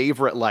my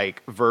favorite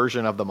like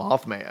version of the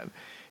Mothman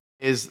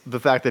is the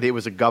fact that it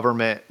was a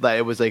government, that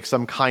it was like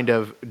some kind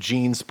of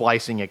gene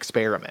splicing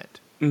experiment.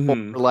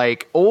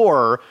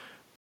 Or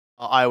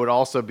I would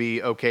also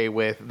be okay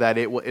with that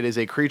it is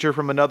a creature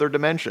from another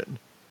dimension.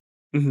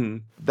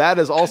 That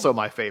is also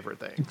my favorite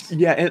thing.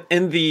 Yeah,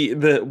 and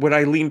the when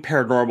I lean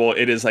paranormal,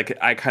 it is like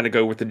I kind of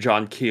go with the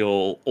John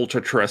Keel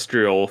ultra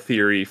terrestrial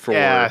theory for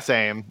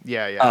same.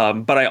 Yeah.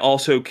 But I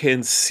also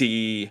can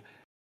see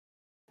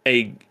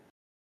a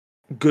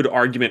good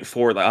argument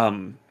for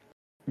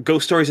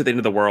Ghost Stories at the End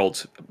of the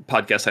World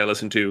podcast I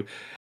listened to.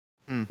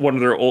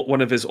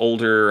 One of his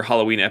older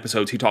Halloween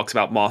episodes, he talks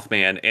about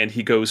Mothman, and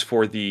he goes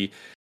for the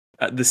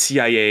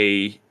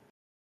CIA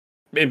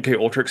MK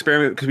Ultra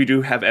experiment, because we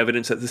do have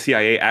evidence that the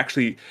CIA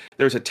actually,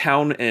 there's a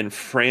town in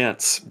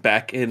France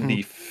back in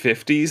the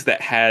 50s that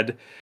had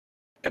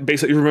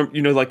basically,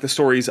 remember, like the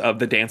stories of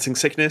the dancing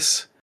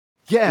sickness,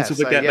 yes,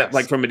 that,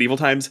 like from medieval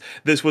times.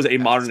 This was a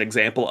modern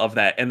example of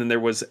that, and then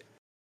there's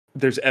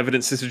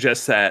evidence to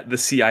suggest that the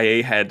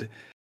CIA had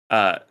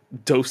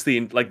dosed the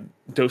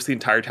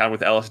entire town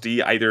with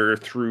LSD, either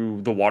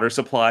through the water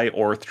supply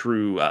or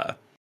through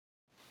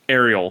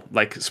aerial,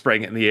 like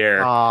spraying it in the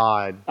air.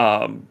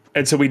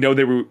 And so we know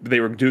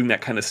they were doing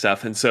that kind of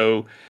stuff, and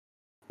so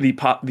the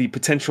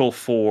potential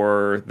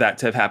for that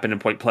to have happened in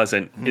Point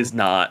Pleasant is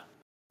not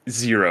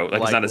zero.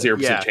 Like it's not a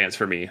 0% chance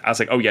for me. I was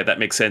like, oh yeah, that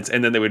makes sense.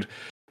 And then they would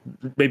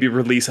maybe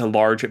release a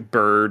large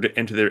bird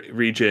into the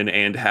region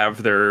and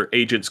have their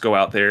agents go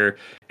out there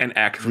and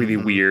act really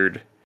weird.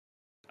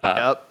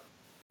 Yep.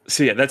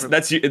 So yeah,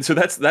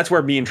 that's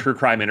where me and true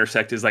crime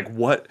intersect. Is like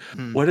what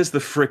is the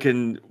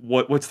frickin'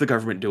 what's the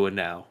government doing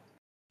now?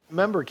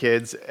 Remember,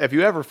 kids, if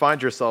you ever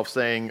find yourself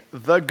saying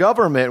the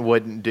government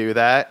wouldn't do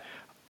that,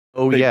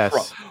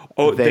 yes,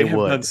 they have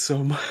would. done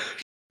so much.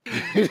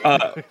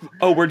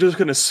 We're just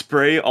gonna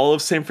spray all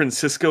of San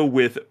Francisco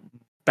with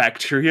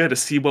bacteria to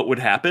see what would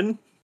happen.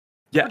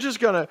 Yeah,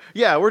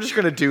 we're just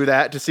gonna do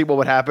that to see what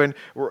would happen.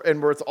 We're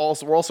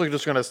also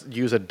just gonna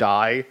use a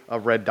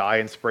red dye,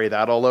 and spray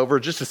that all over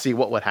just to see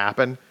what would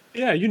happen.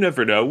 Yeah, you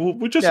never know.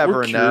 We're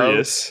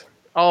curious.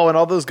 Oh, and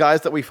all those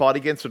guys that we fought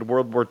against in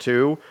World War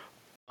II,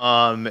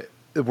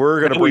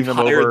 we're gonna bring them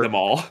over. Them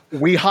all.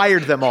 We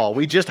hired them all.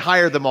 We just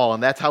hired them all,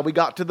 and that's how we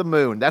got to the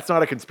moon. That's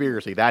not a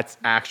conspiracy. That's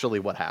actually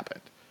what happened.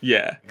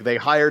 Yeah, they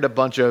hired a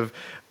bunch of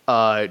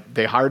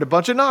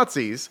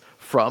Nazis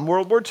from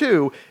World War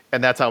II,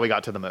 and that's how we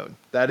got to the moon.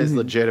 That is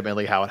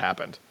legitimately how it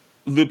happened.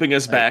 Looping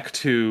us back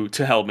to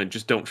Hellman.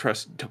 Just don't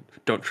trust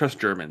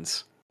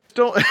Germans.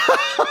 Don't.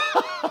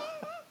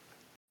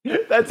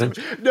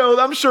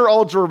 I'm sure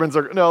all Germans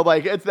are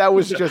that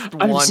was just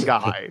one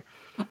guy.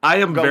 I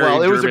am very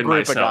German. It was a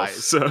group myself, of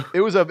guys. So.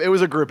 It was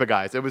a group of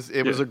guys. It was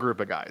a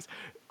group of guys,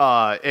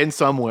 and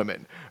some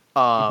women.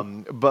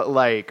 But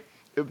like,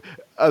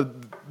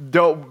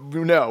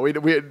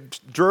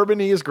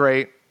 Germany is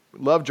great.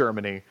 Love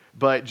Germany,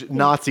 but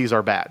Nazis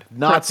are bad.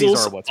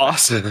 Nazis are what's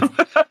awesome.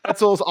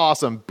 Pretzel's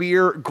awesome.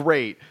 Beer,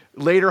 great.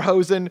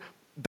 Lederhosen,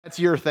 that's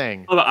your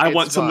thing. I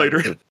want some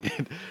later.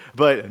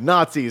 But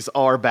Nazis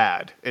are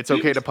bad. It's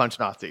okay to punch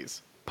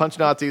Nazis. Punch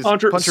Nazis.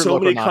 Punch so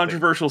many Nazi.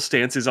 Controversial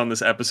stances on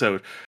this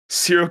episode.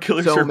 Serial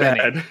killers are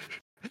bad.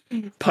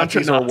 Punch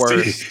Nazis are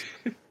worse.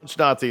 Punch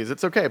Nazis.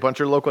 It's okay. Punch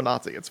your local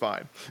Nazi. It's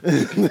fine.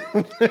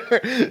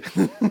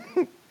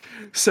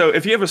 So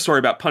if you have a story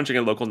about punching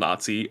a local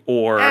Nazi,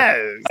 or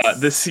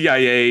the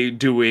CIA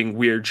doing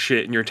weird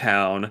shit in your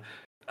town,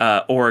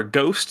 or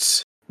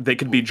ghosts, they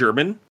could be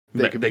German.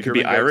 They could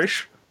be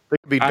Irish. They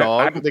could be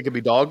they could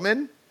be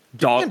dogmen.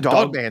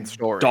 Dogman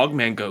story.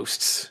 Dogman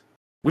ghosts.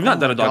 We've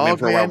not done a Dogman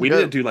for a while. We need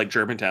to do like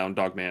Germantown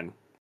Dogman.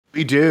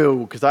 We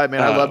do, because I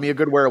love me a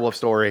good werewolf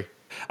story.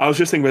 I was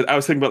thinking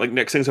about like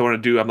next things I want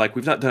to do. I'm like,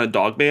 we've not done a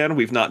Dogman.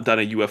 We've not done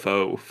a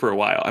UFO for a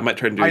while. I might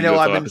try to do.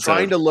 I've been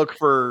trying to look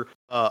for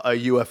a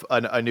new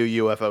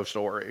UFO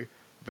story.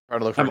 Trying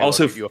to look for a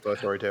UFO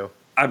story too.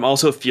 I'm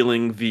also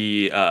feeling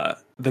the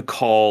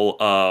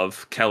call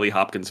of Kelly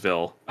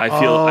Hopkinsville. I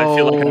feel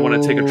like I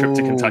want to take a trip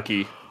to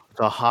Kentucky.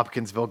 The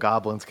Hopkinsville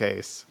Goblins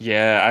case.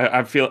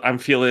 Yeah, I'm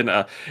feeling.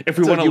 If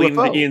we want to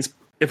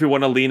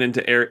lean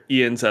into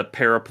Ian's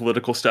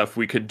parapolitical stuff,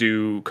 we could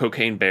do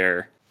Cocaine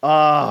Bear.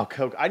 Oh,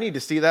 I need to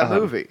see that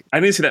movie. I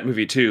need to see that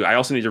movie too. I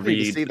also need to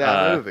read. See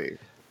that movie.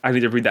 I need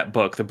to read that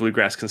book, The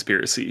Bluegrass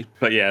Conspiracy.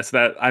 But yeah, so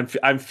that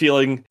I'm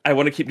feeling. I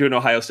want to keep doing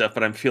Ohio stuff,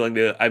 but I'm feeling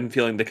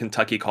the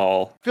Kentucky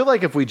call. I feel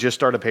like if we just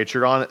start a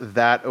Patreon,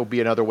 that will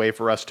be another way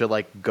for us to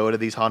like go to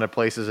these haunted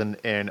places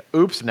and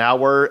oops, now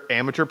we're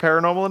amateur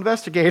paranormal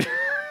investigators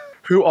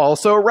who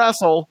also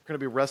wrestle. We're gonna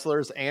be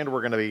wrestlers and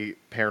we're gonna be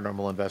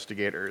paranormal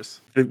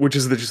investigators, which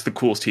is just the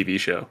coolest TV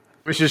show.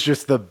 Which is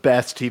just the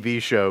best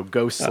TV show,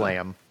 Ghost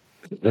Slam.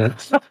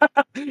 Ghost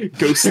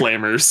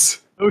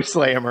Slammers. Ghost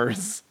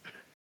Slammers.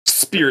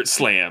 Spirit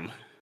Slam.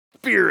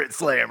 Spirit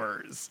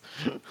Slammers.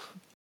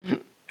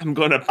 I'm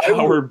going to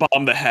power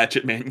bomb the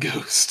Hatchet Man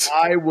ghost.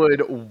 I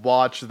would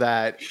watch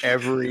that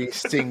every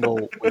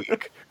single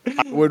week.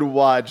 I would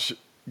watch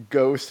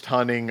ghost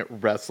hunting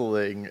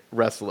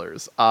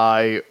wrestlers.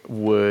 I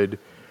would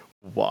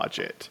watch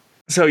it.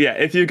 So yeah,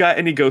 if you got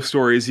any ghost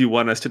stories you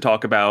want us to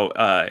talk about,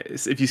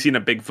 if you've seen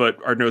a Bigfoot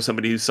or know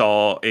somebody who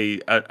saw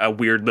a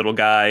weird little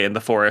guy in the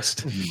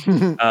forest,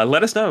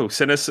 let us know.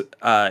 Send us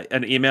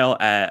an email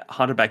at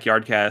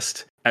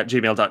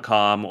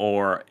hauntedbackyardcast@gmail.com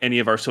or any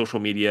of our social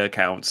media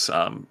accounts,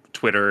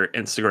 Twitter,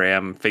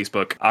 Instagram,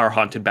 Facebook, Our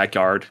Haunted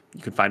Backyard.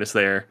 You can find us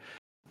there.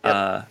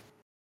 Yep.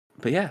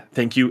 But yeah,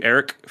 thank you,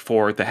 Eric,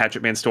 for the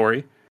Hatchet Man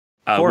story.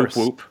 Whoop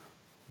whoop.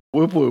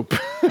 Whoop whoop.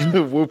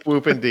 Whoop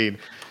whoop indeed.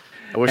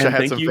 I wish I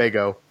had some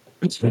Faygo.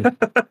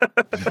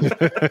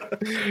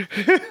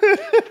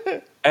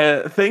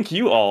 Thank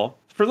you all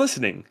for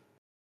listening.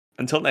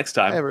 Until next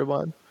time. Hi,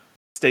 everyone.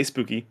 Stay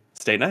spooky.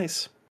 Stay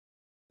nice.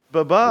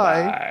 Bye-bye.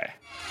 Bye.